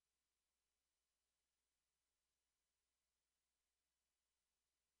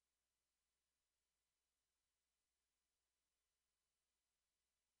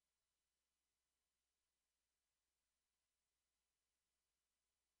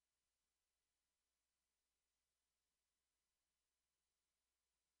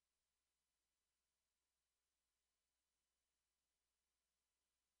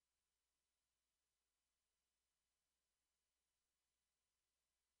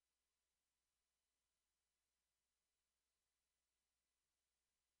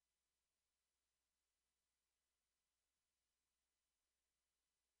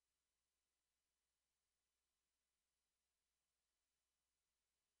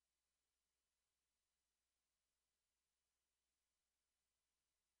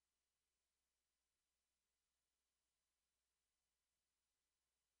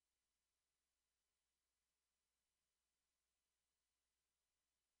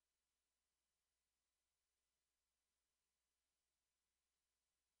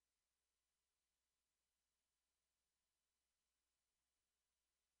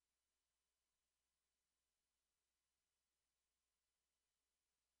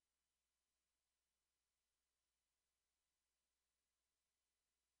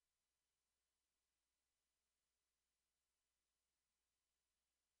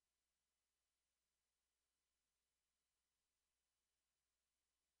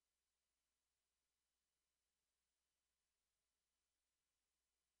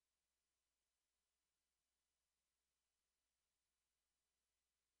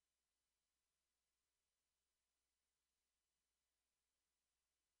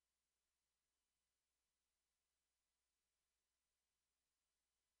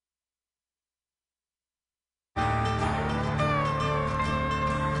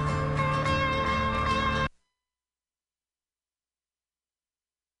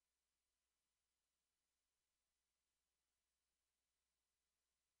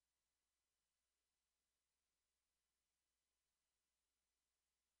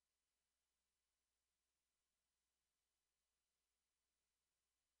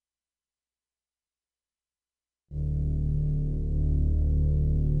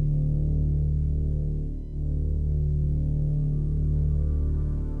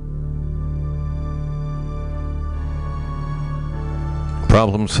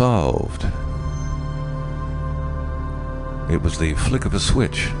Problem solved. It was the flick of a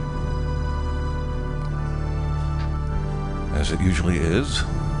switch, as it usually is.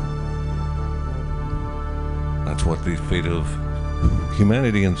 That's what the fate of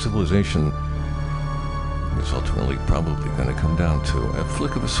humanity and civilization is ultimately probably going to come down to. A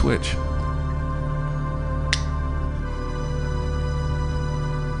flick of a switch.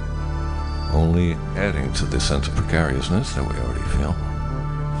 Only adding to the sense of precariousness that we already feel.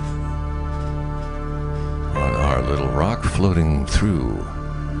 On our little rock floating through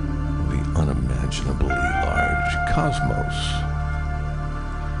the unimaginably large cosmos.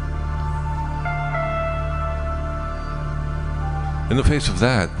 In the face of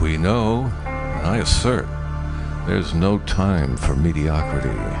that, we know, and I assert, there's no time for mediocrity.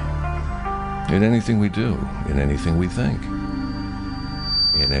 In anything we do, in anything we think,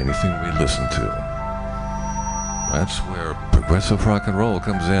 in anything we listen to. That's where progressive rock and roll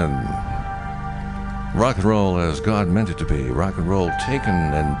comes in. Rock and roll as God meant it to be. Rock and roll taken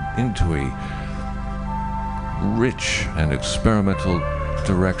and into a rich and experimental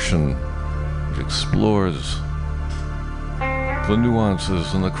direction. It explores the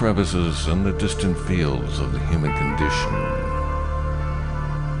nuances and the crevices and the distant fields of the human condition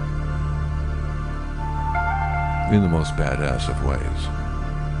in the most badass of ways.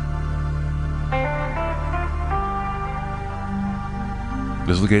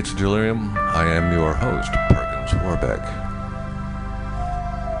 This is the Gates of Delirium. I am your host, Perkins Warbeck.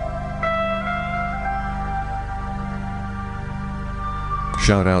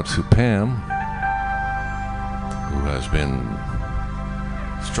 Shout out to Pam, who has been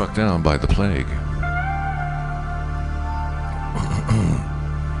struck down by the plague.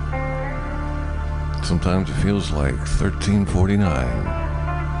 Sometimes it feels like 1349.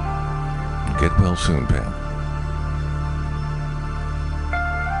 Get well soon, Pam.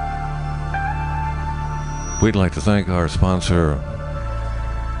 We'd like to thank our sponsor,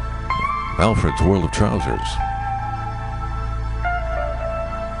 Alfred's World of Trousers,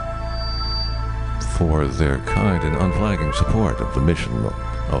 for their kind and unflagging support of the mission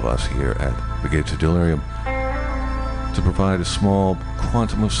of us here at the Gates of Delirium to provide a small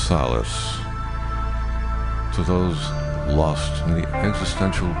quantum of solace to those lost in the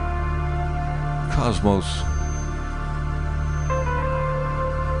existential cosmos,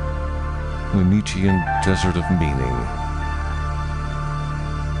 the Nietzschean desert of meaning.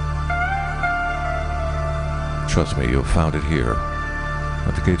 Trust me, you'll found it here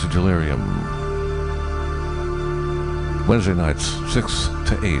at the Gates of Delirium. Wednesday nights, 6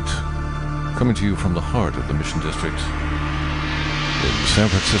 to 8, coming to you from the heart of the Mission District in San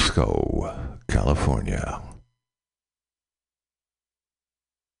Francisco, California.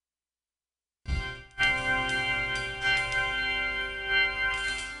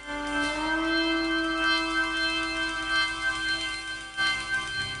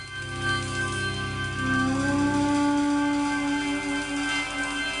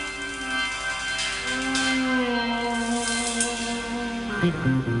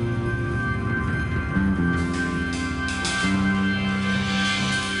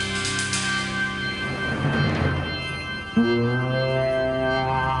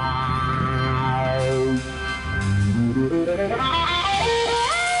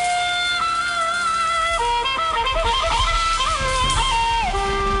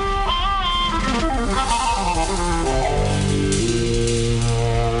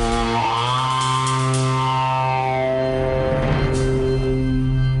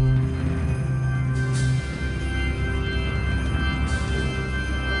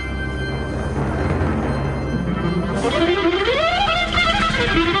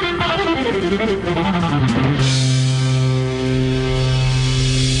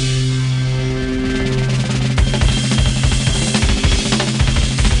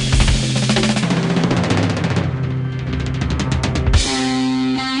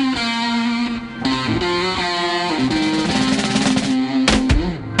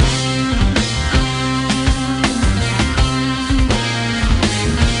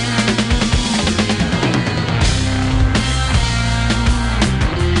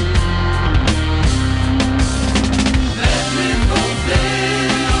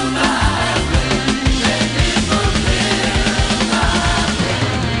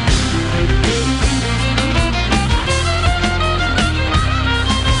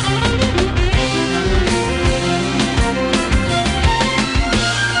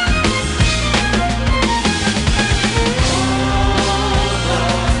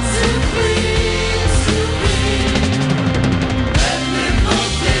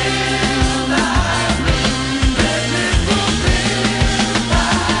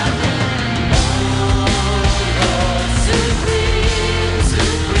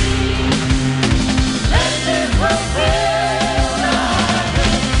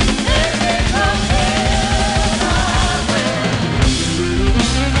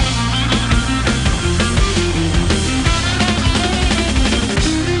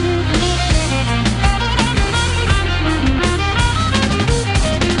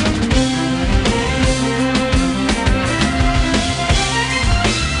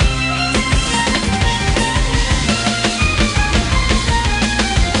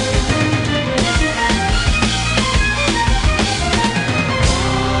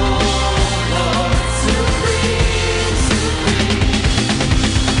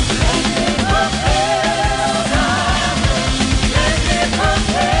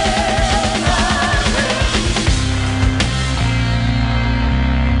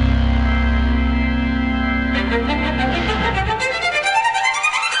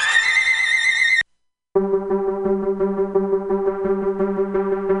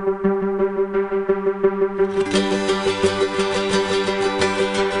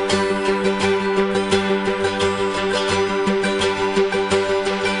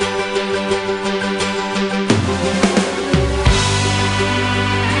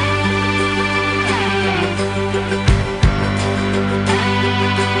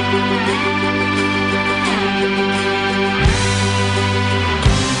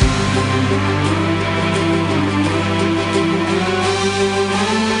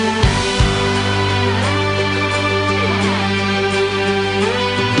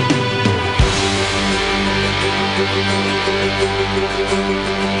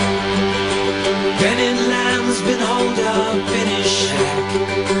 Brennan Lamb's been holed up in his shack,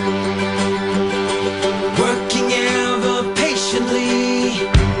 working ever patiently.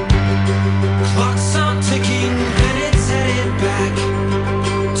 Clocks are ticking, Bennett's headed back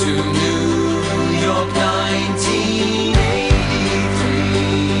to New York, 1983.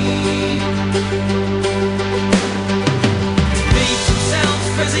 Made himself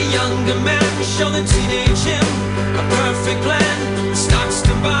as a younger man, show the teenage him a perfect plan. Stocks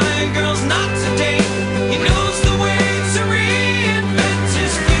to buy, girls not to date. He knows the way to reinvent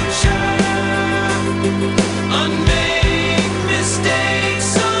his future. Unmake mistakes,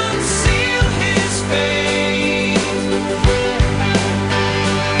 unseal his fate.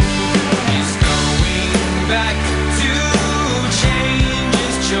 He's going back to change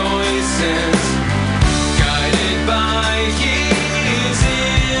his choices, guided by his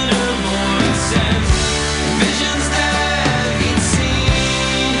inner voices. Visions that he'd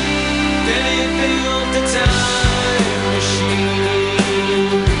seen, then he built a town.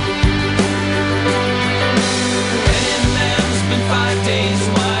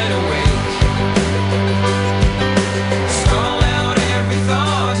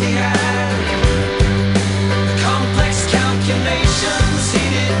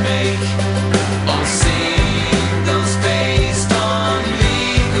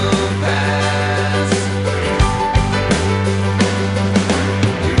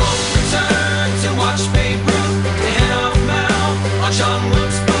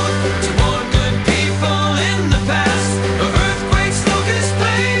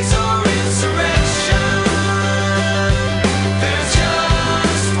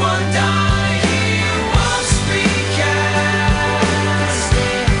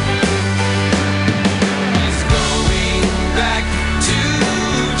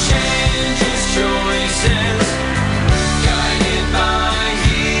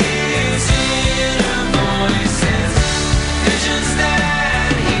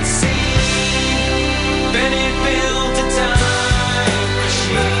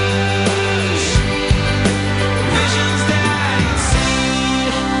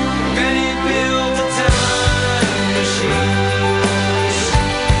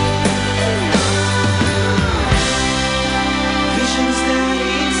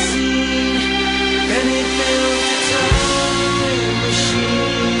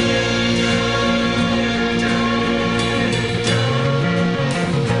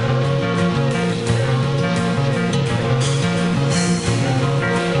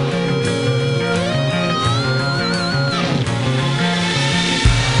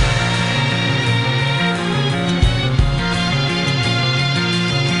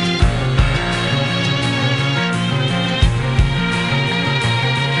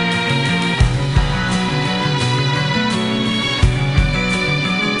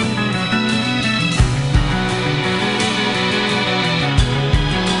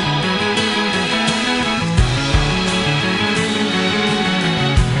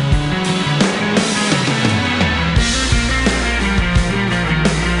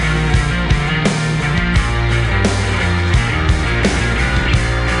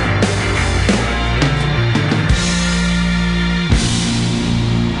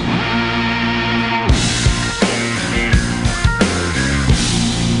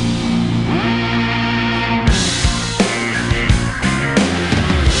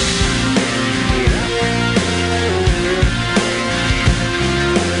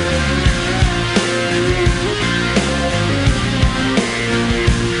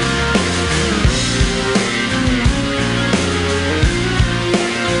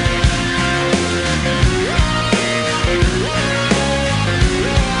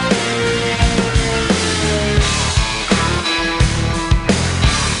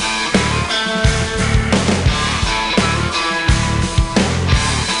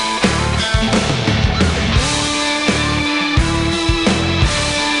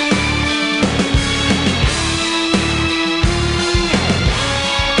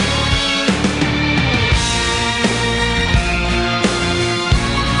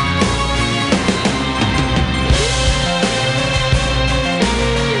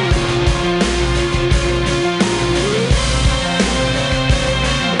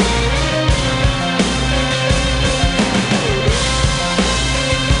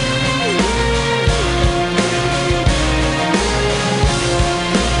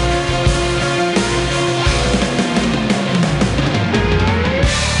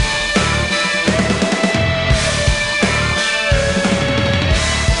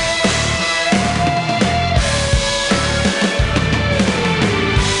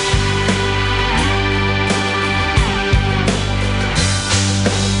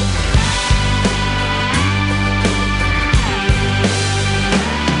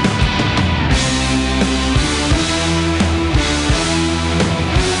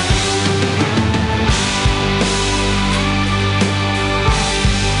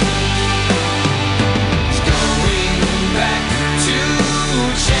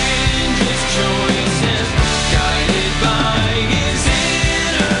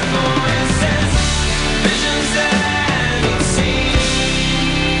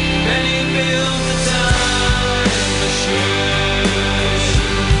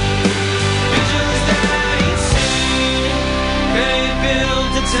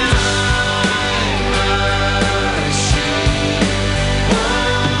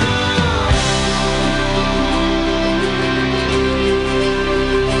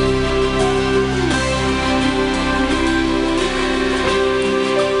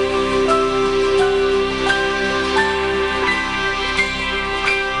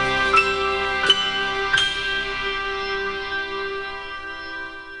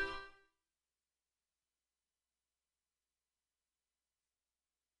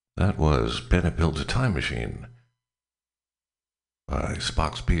 That was Bennett Builds a Time Machine by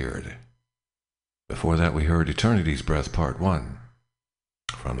Spock's Beard. Before that, we heard Eternity's Breath Part 1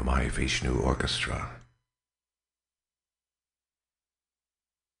 from the Mahavishnu Orchestra.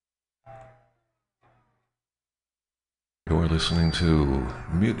 You're listening to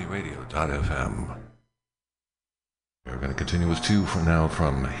MutinyRadio.fm. We're going to continue with two for now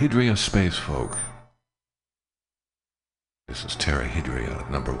from Hydria Space Folk. This is Terra Hydria,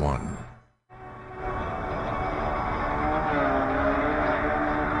 number 1.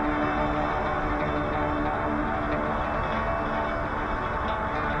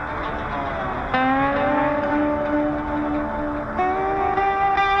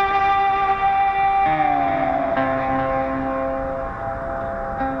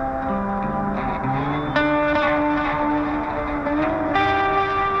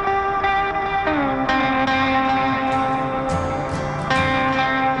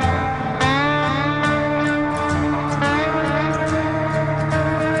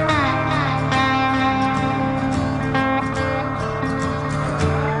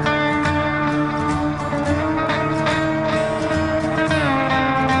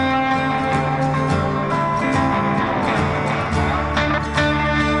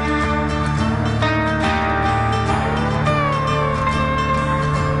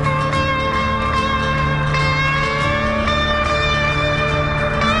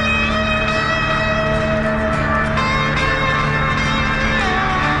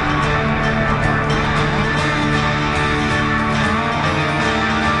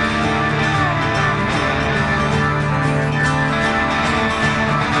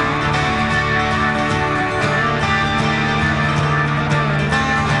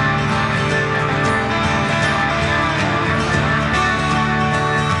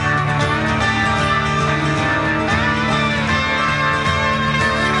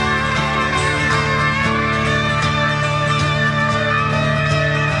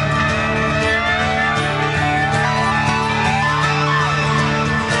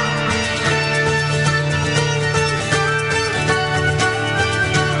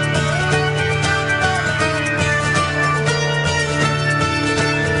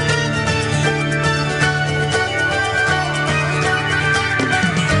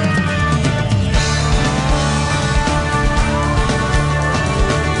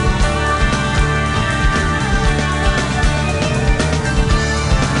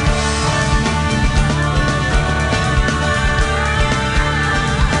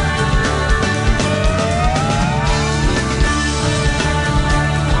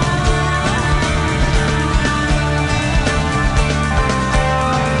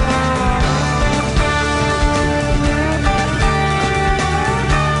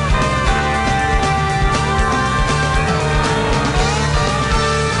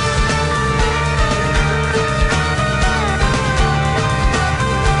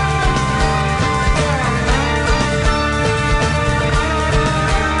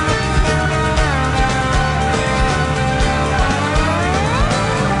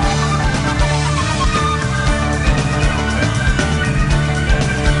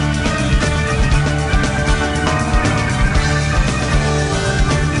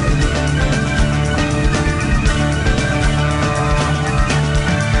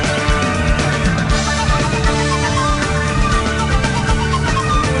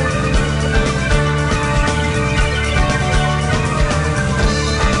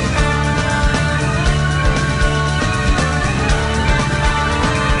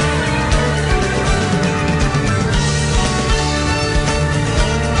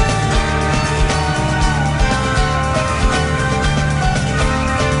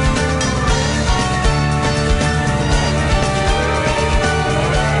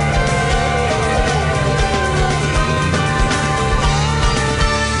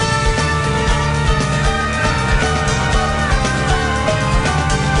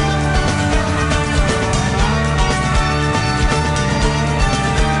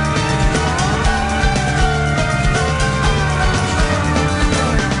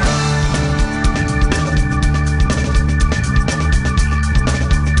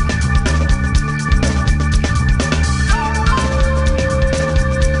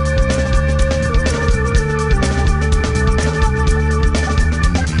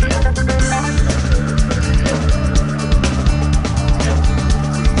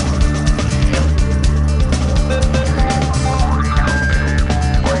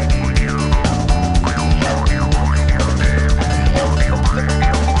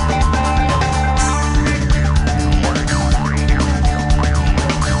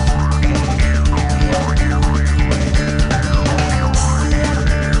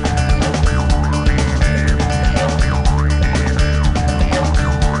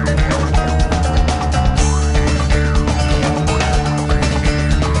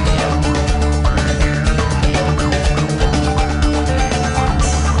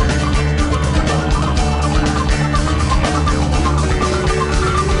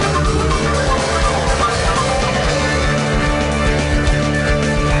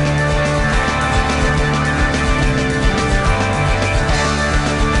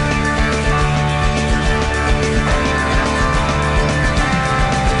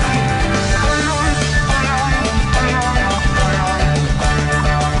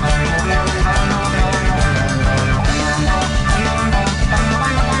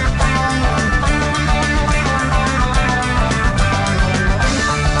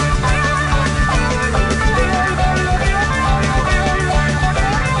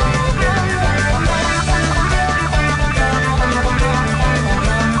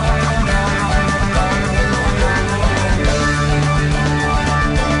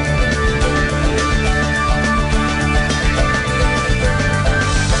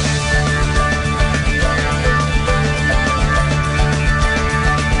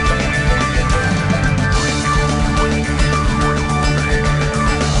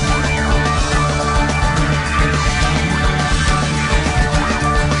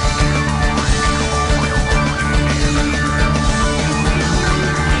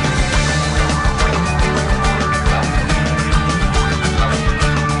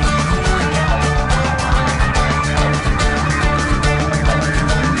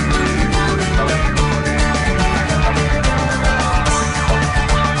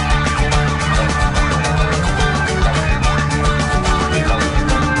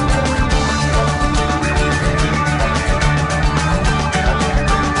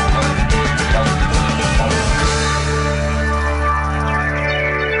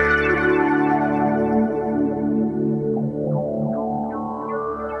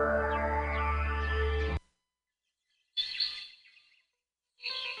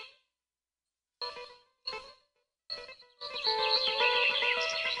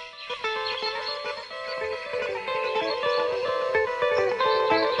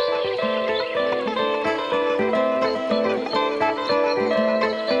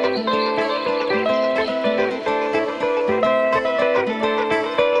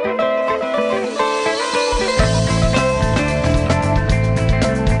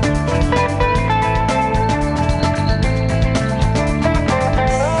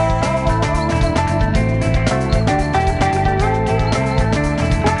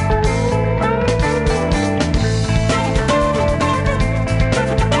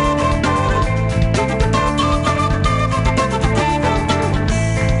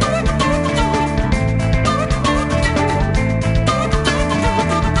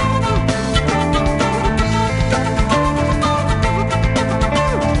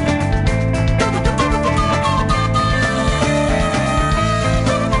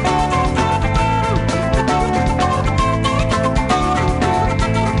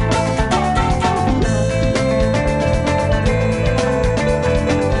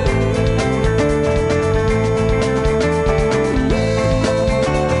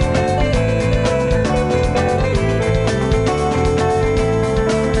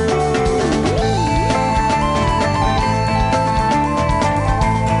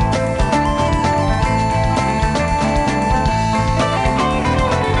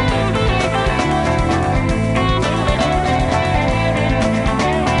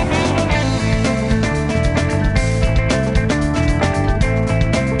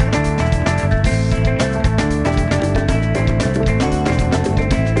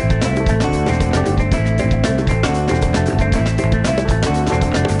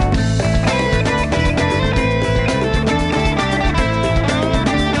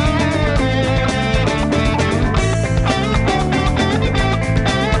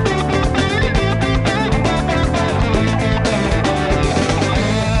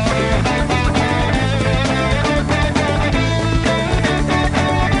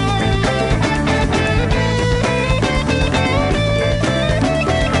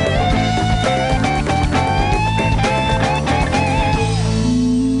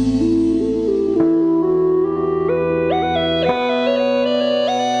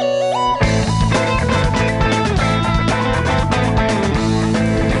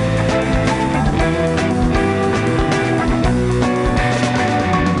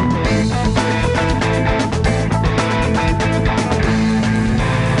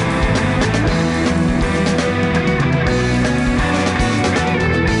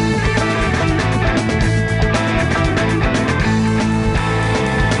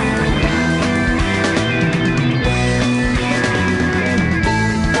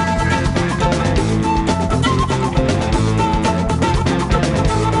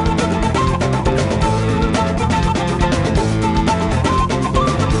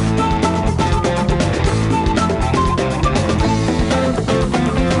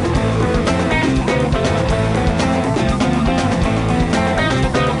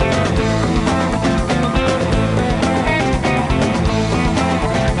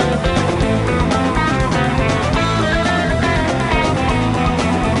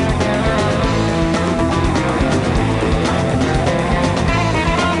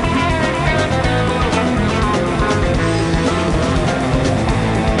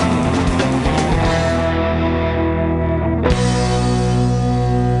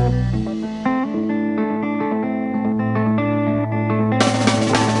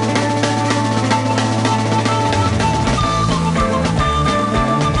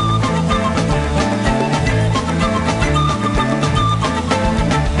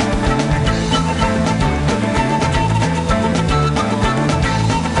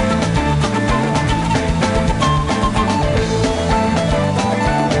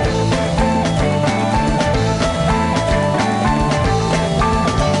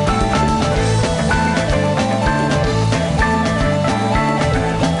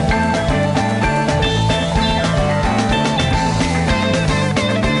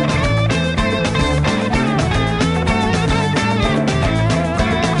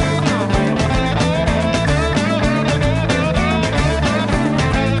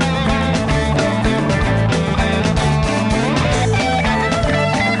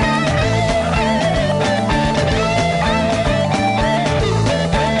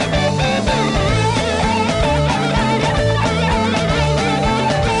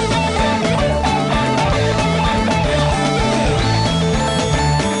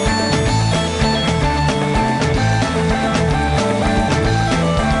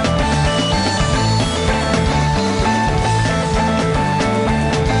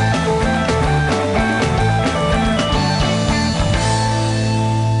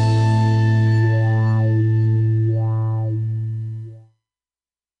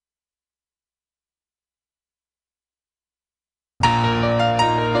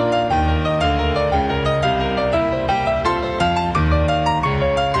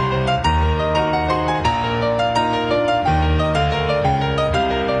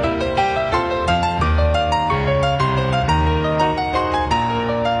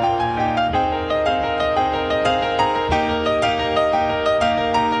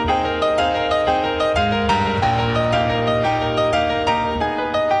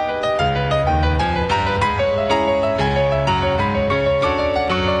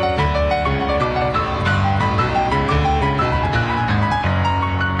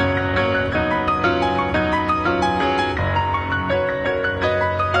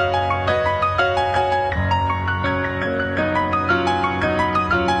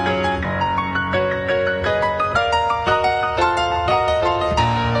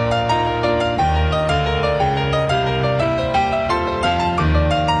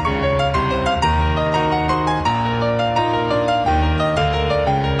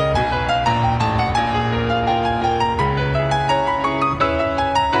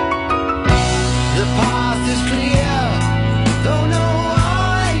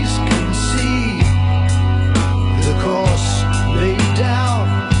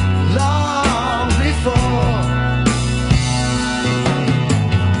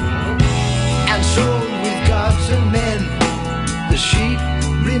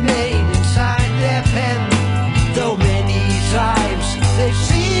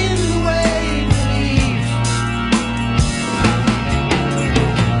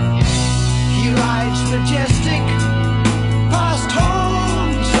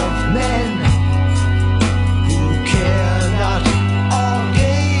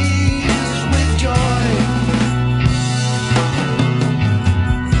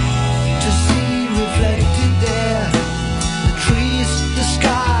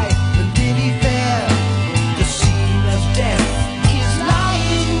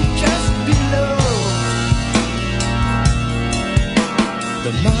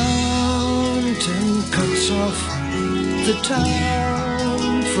 the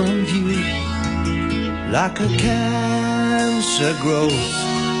town from view like a cancer growth.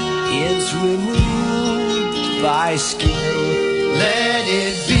 It's removed by skill. Let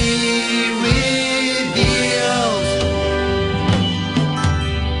it be revealed.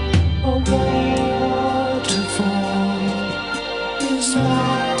 A waterfall is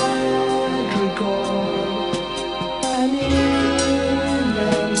madrigal, an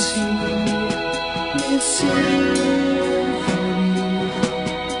inland sea is symphony.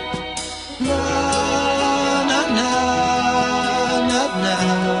 Na na na na na.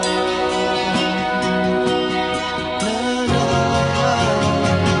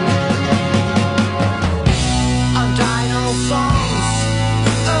 Songs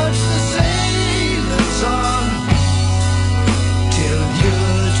urge the sailors on till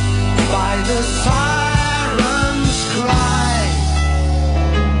you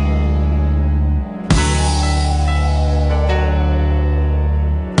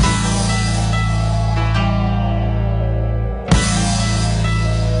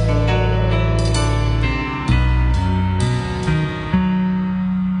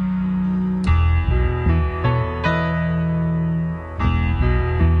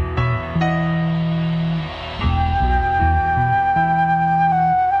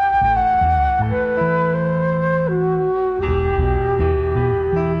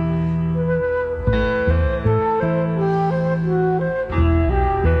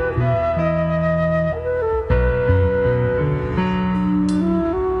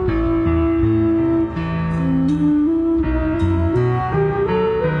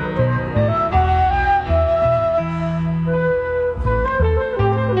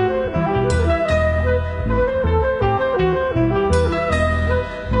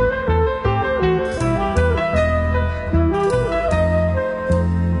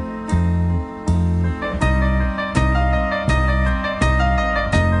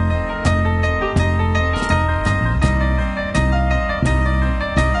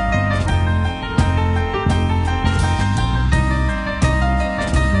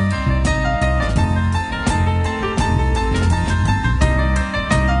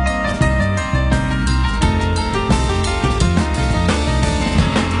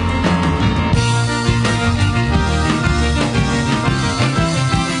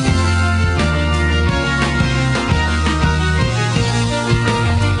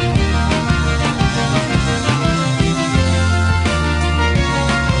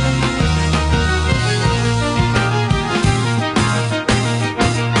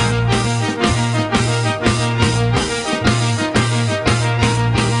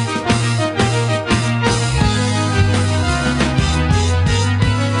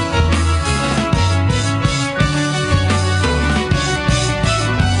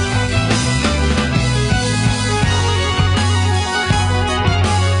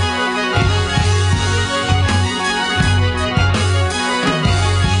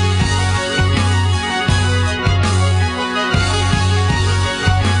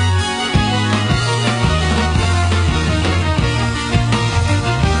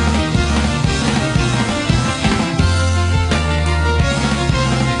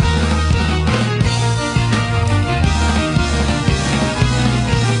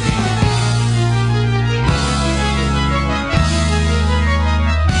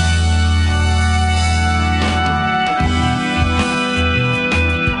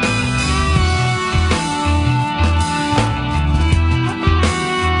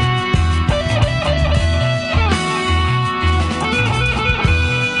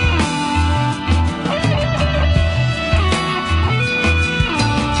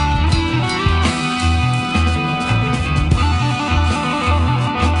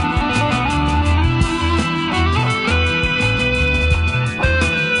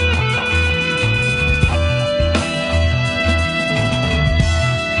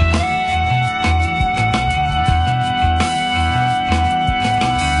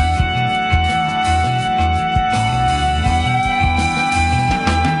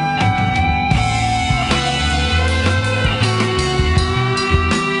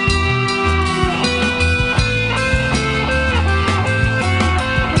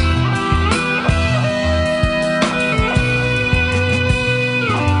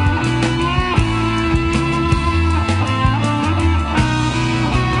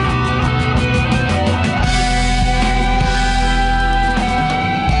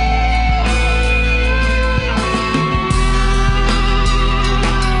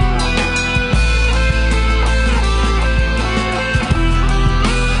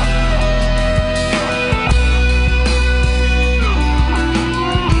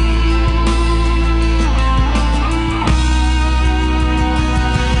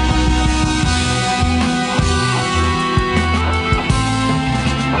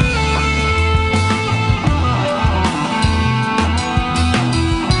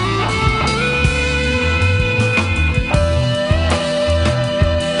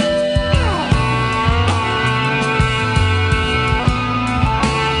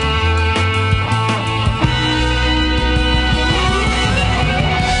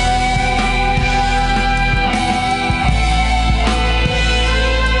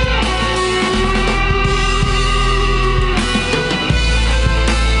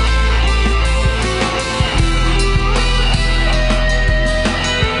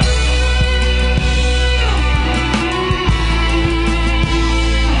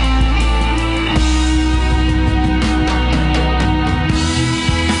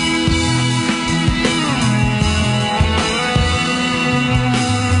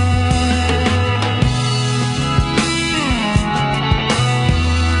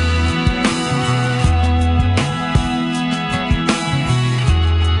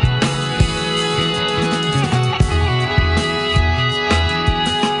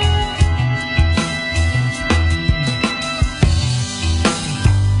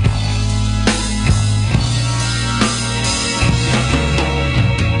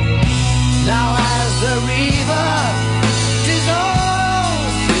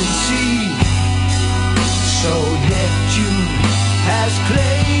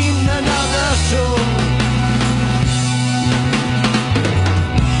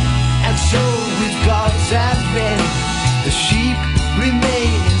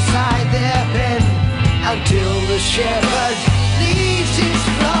until the shepherd leaves his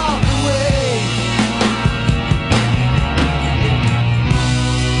flock away.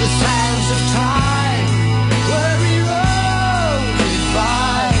 The sands of time were eroded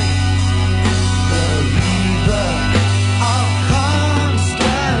by the river of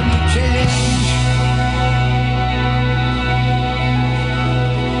constant change.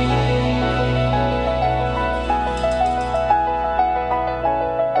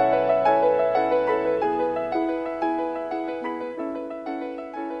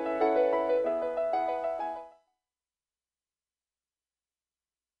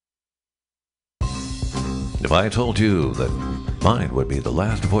 If I told you that mine would be the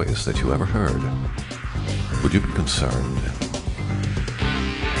last voice that you ever heard, would you be concerned?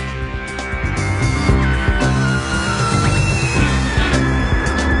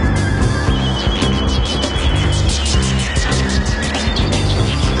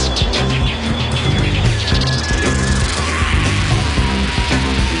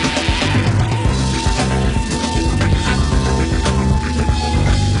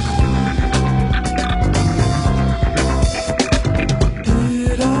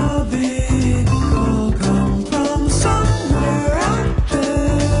 Did a vehicle come from somewhere out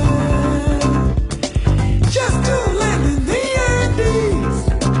there? Just to land in the Andes?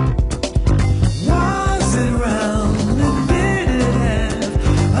 Was it round and did it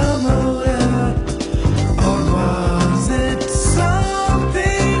have a motor? Or was it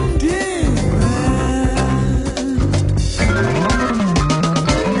something different?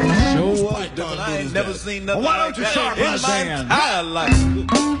 Sure was different. I ain't never seen nothing Why like don't you that sharpen in my my band? entire life.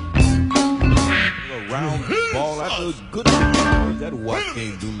 A round ball after a good that watch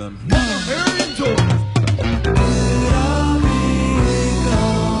can't do nothing.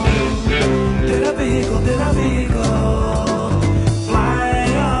 Did a vehicle fly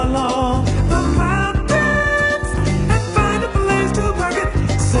along the mountains and find a place to park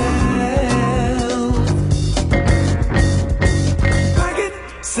itself? Park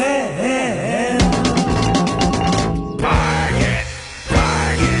itself. Park it.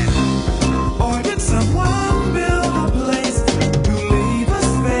 Or did someone build a place to leave a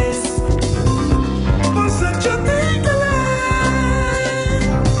space for such a thing to land?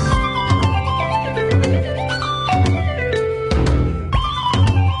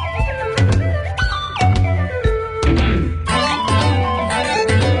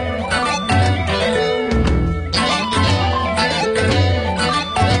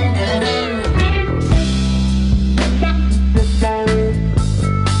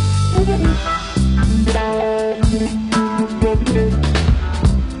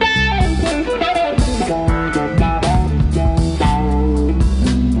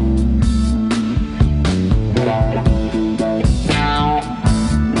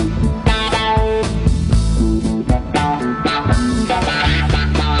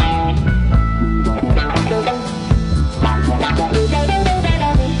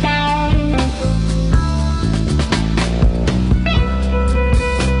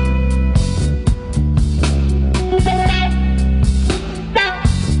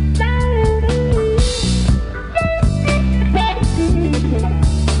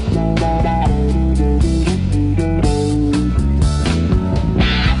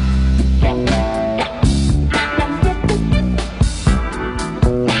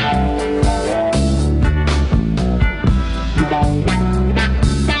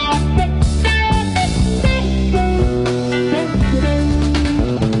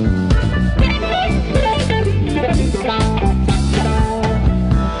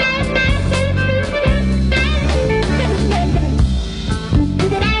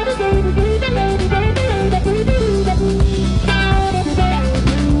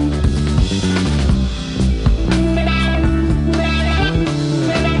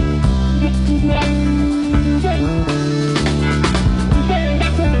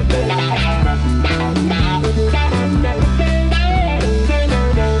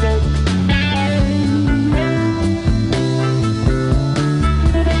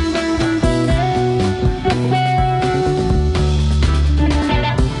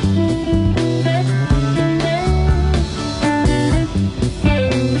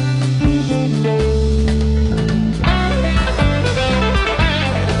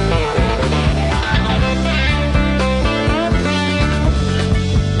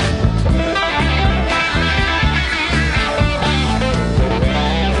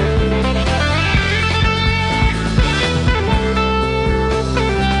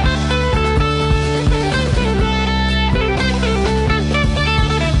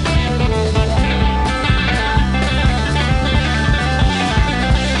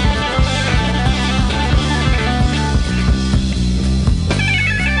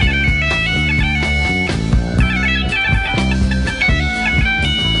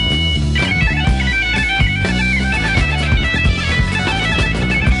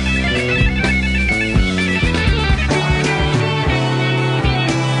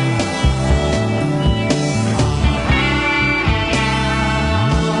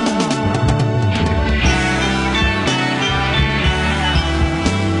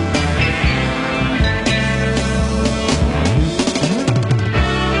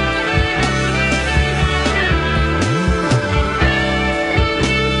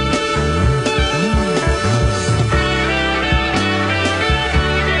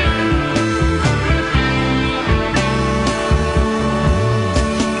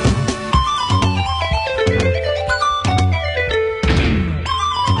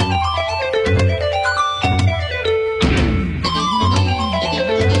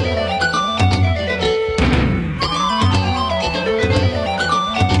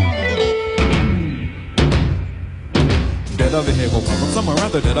 vehicle come from somewhere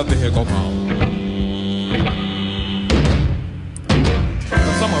out there did a vehicle come.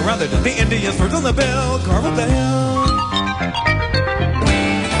 From somewhere around there did the Indians first on the bell, carve up the hill.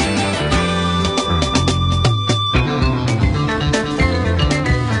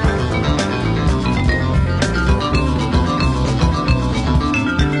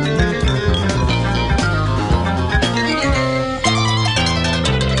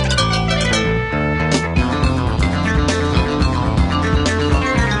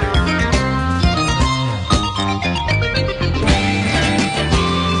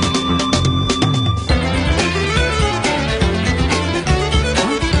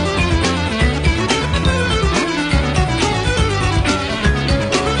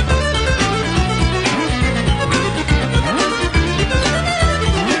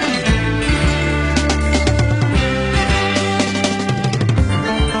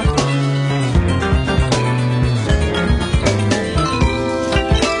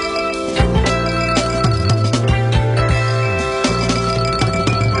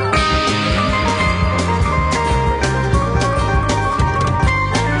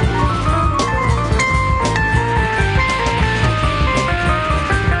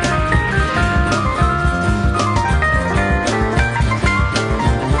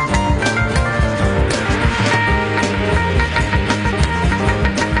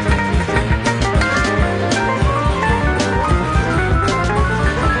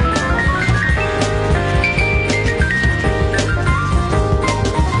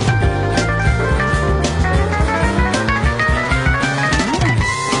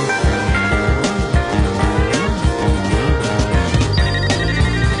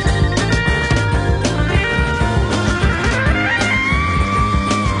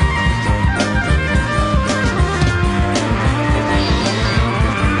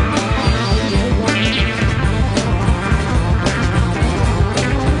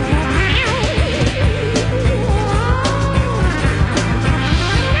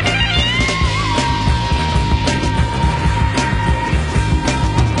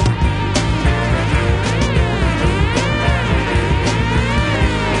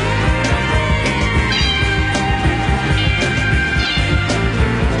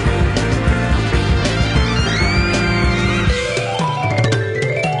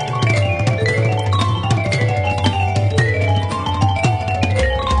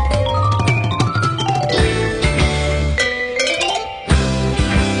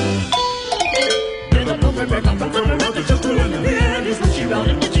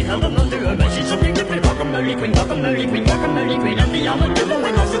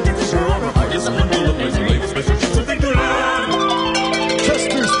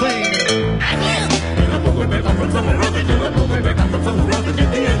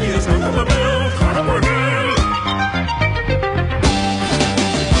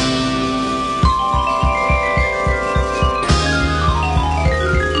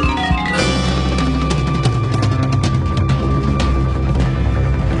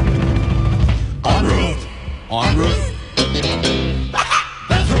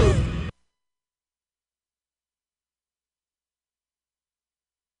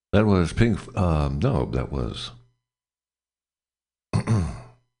 That was Pink. No, that was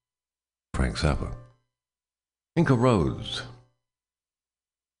Frank Zappa. Inca Rose,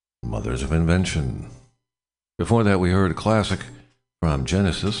 Mothers of Invention. Before that, we heard a classic from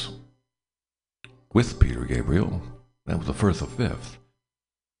Genesis with Peter Gabriel. That was The Firth of Fifth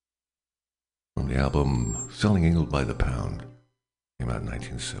from the album Selling England by the Pound. Came out in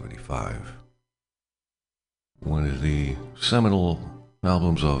 1975. One of the seminal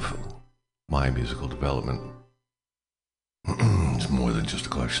albums of my musical development. It's more than just a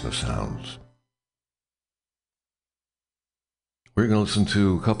collection of sounds. We're going to listen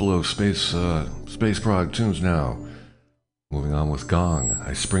to a couple of space prog tunes now. Moving on with Gong,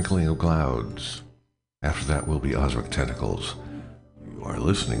 A Sprinkling of Clouds. After that will be Osric Tentacles. You are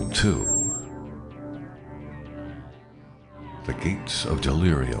listening to The Gates of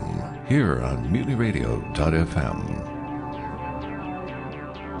Delirium here on MutinyRadio.fm.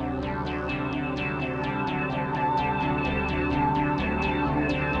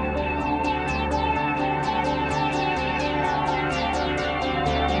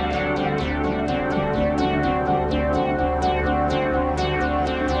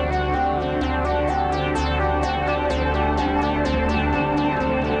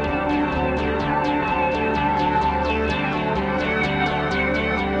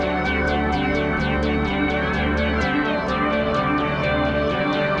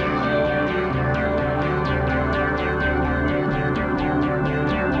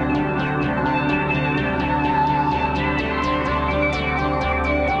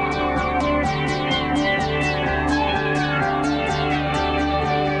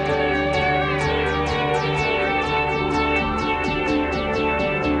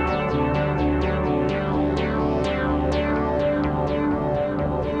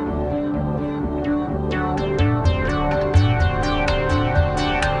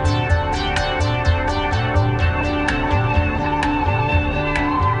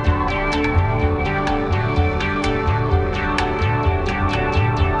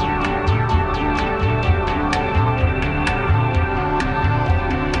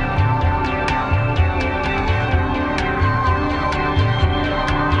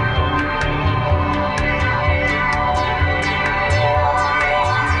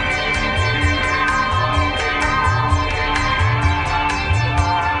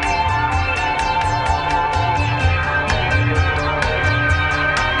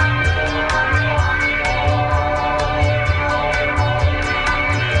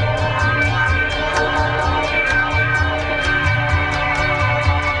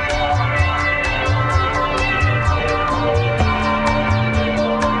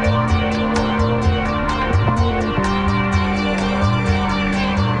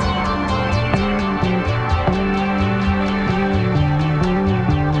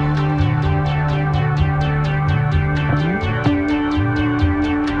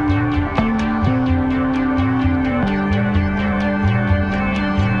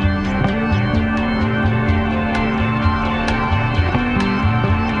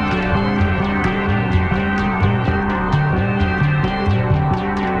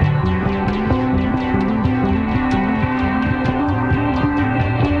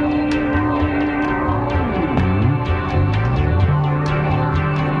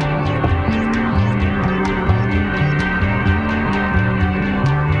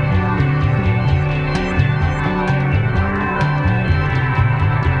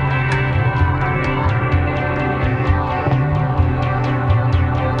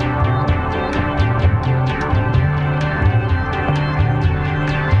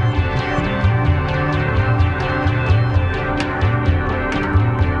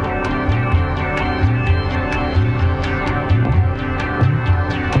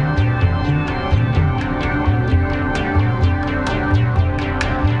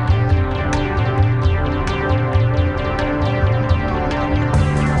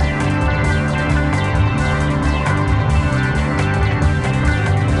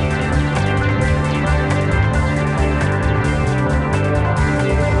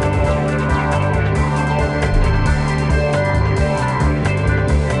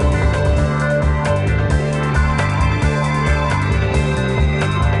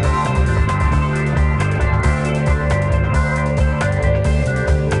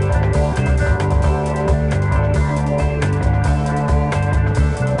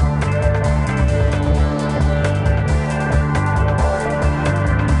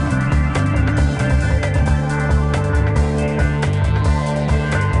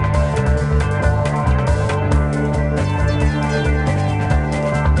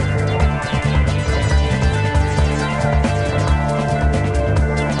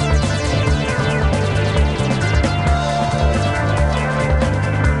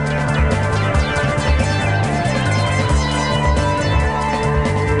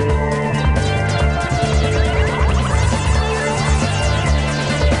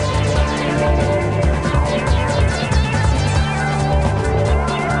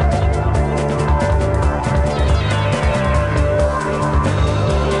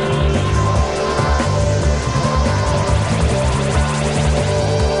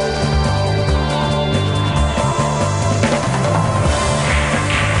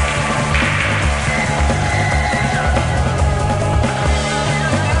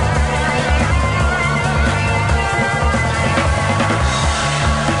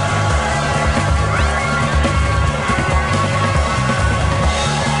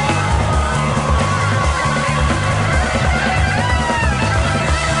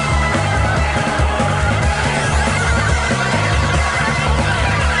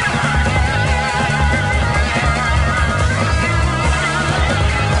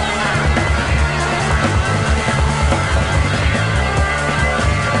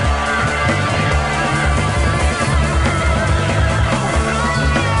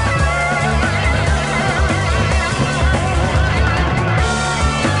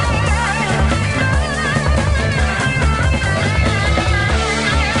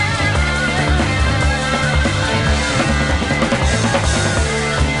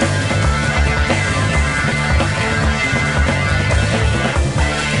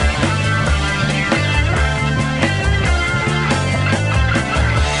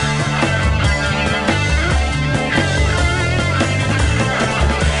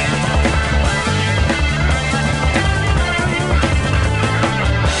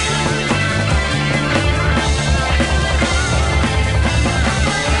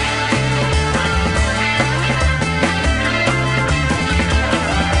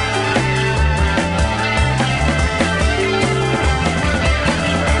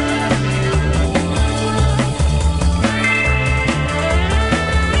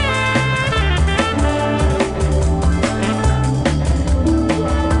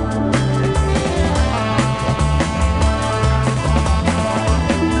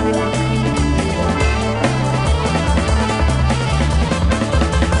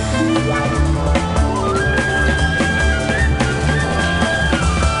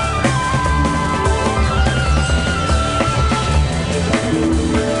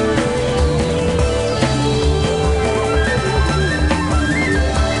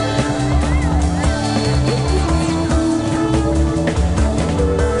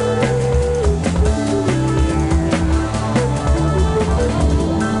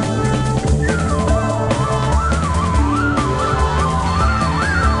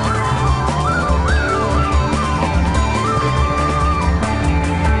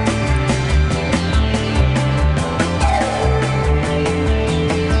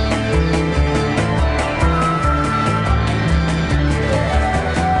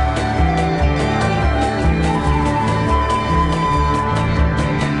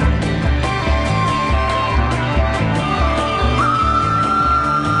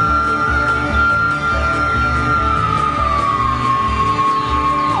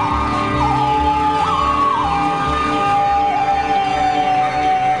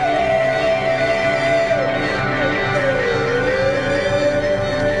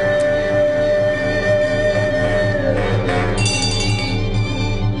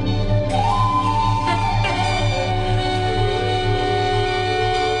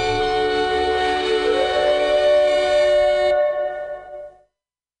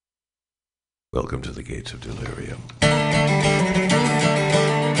 welcome to the Gates of Delirium.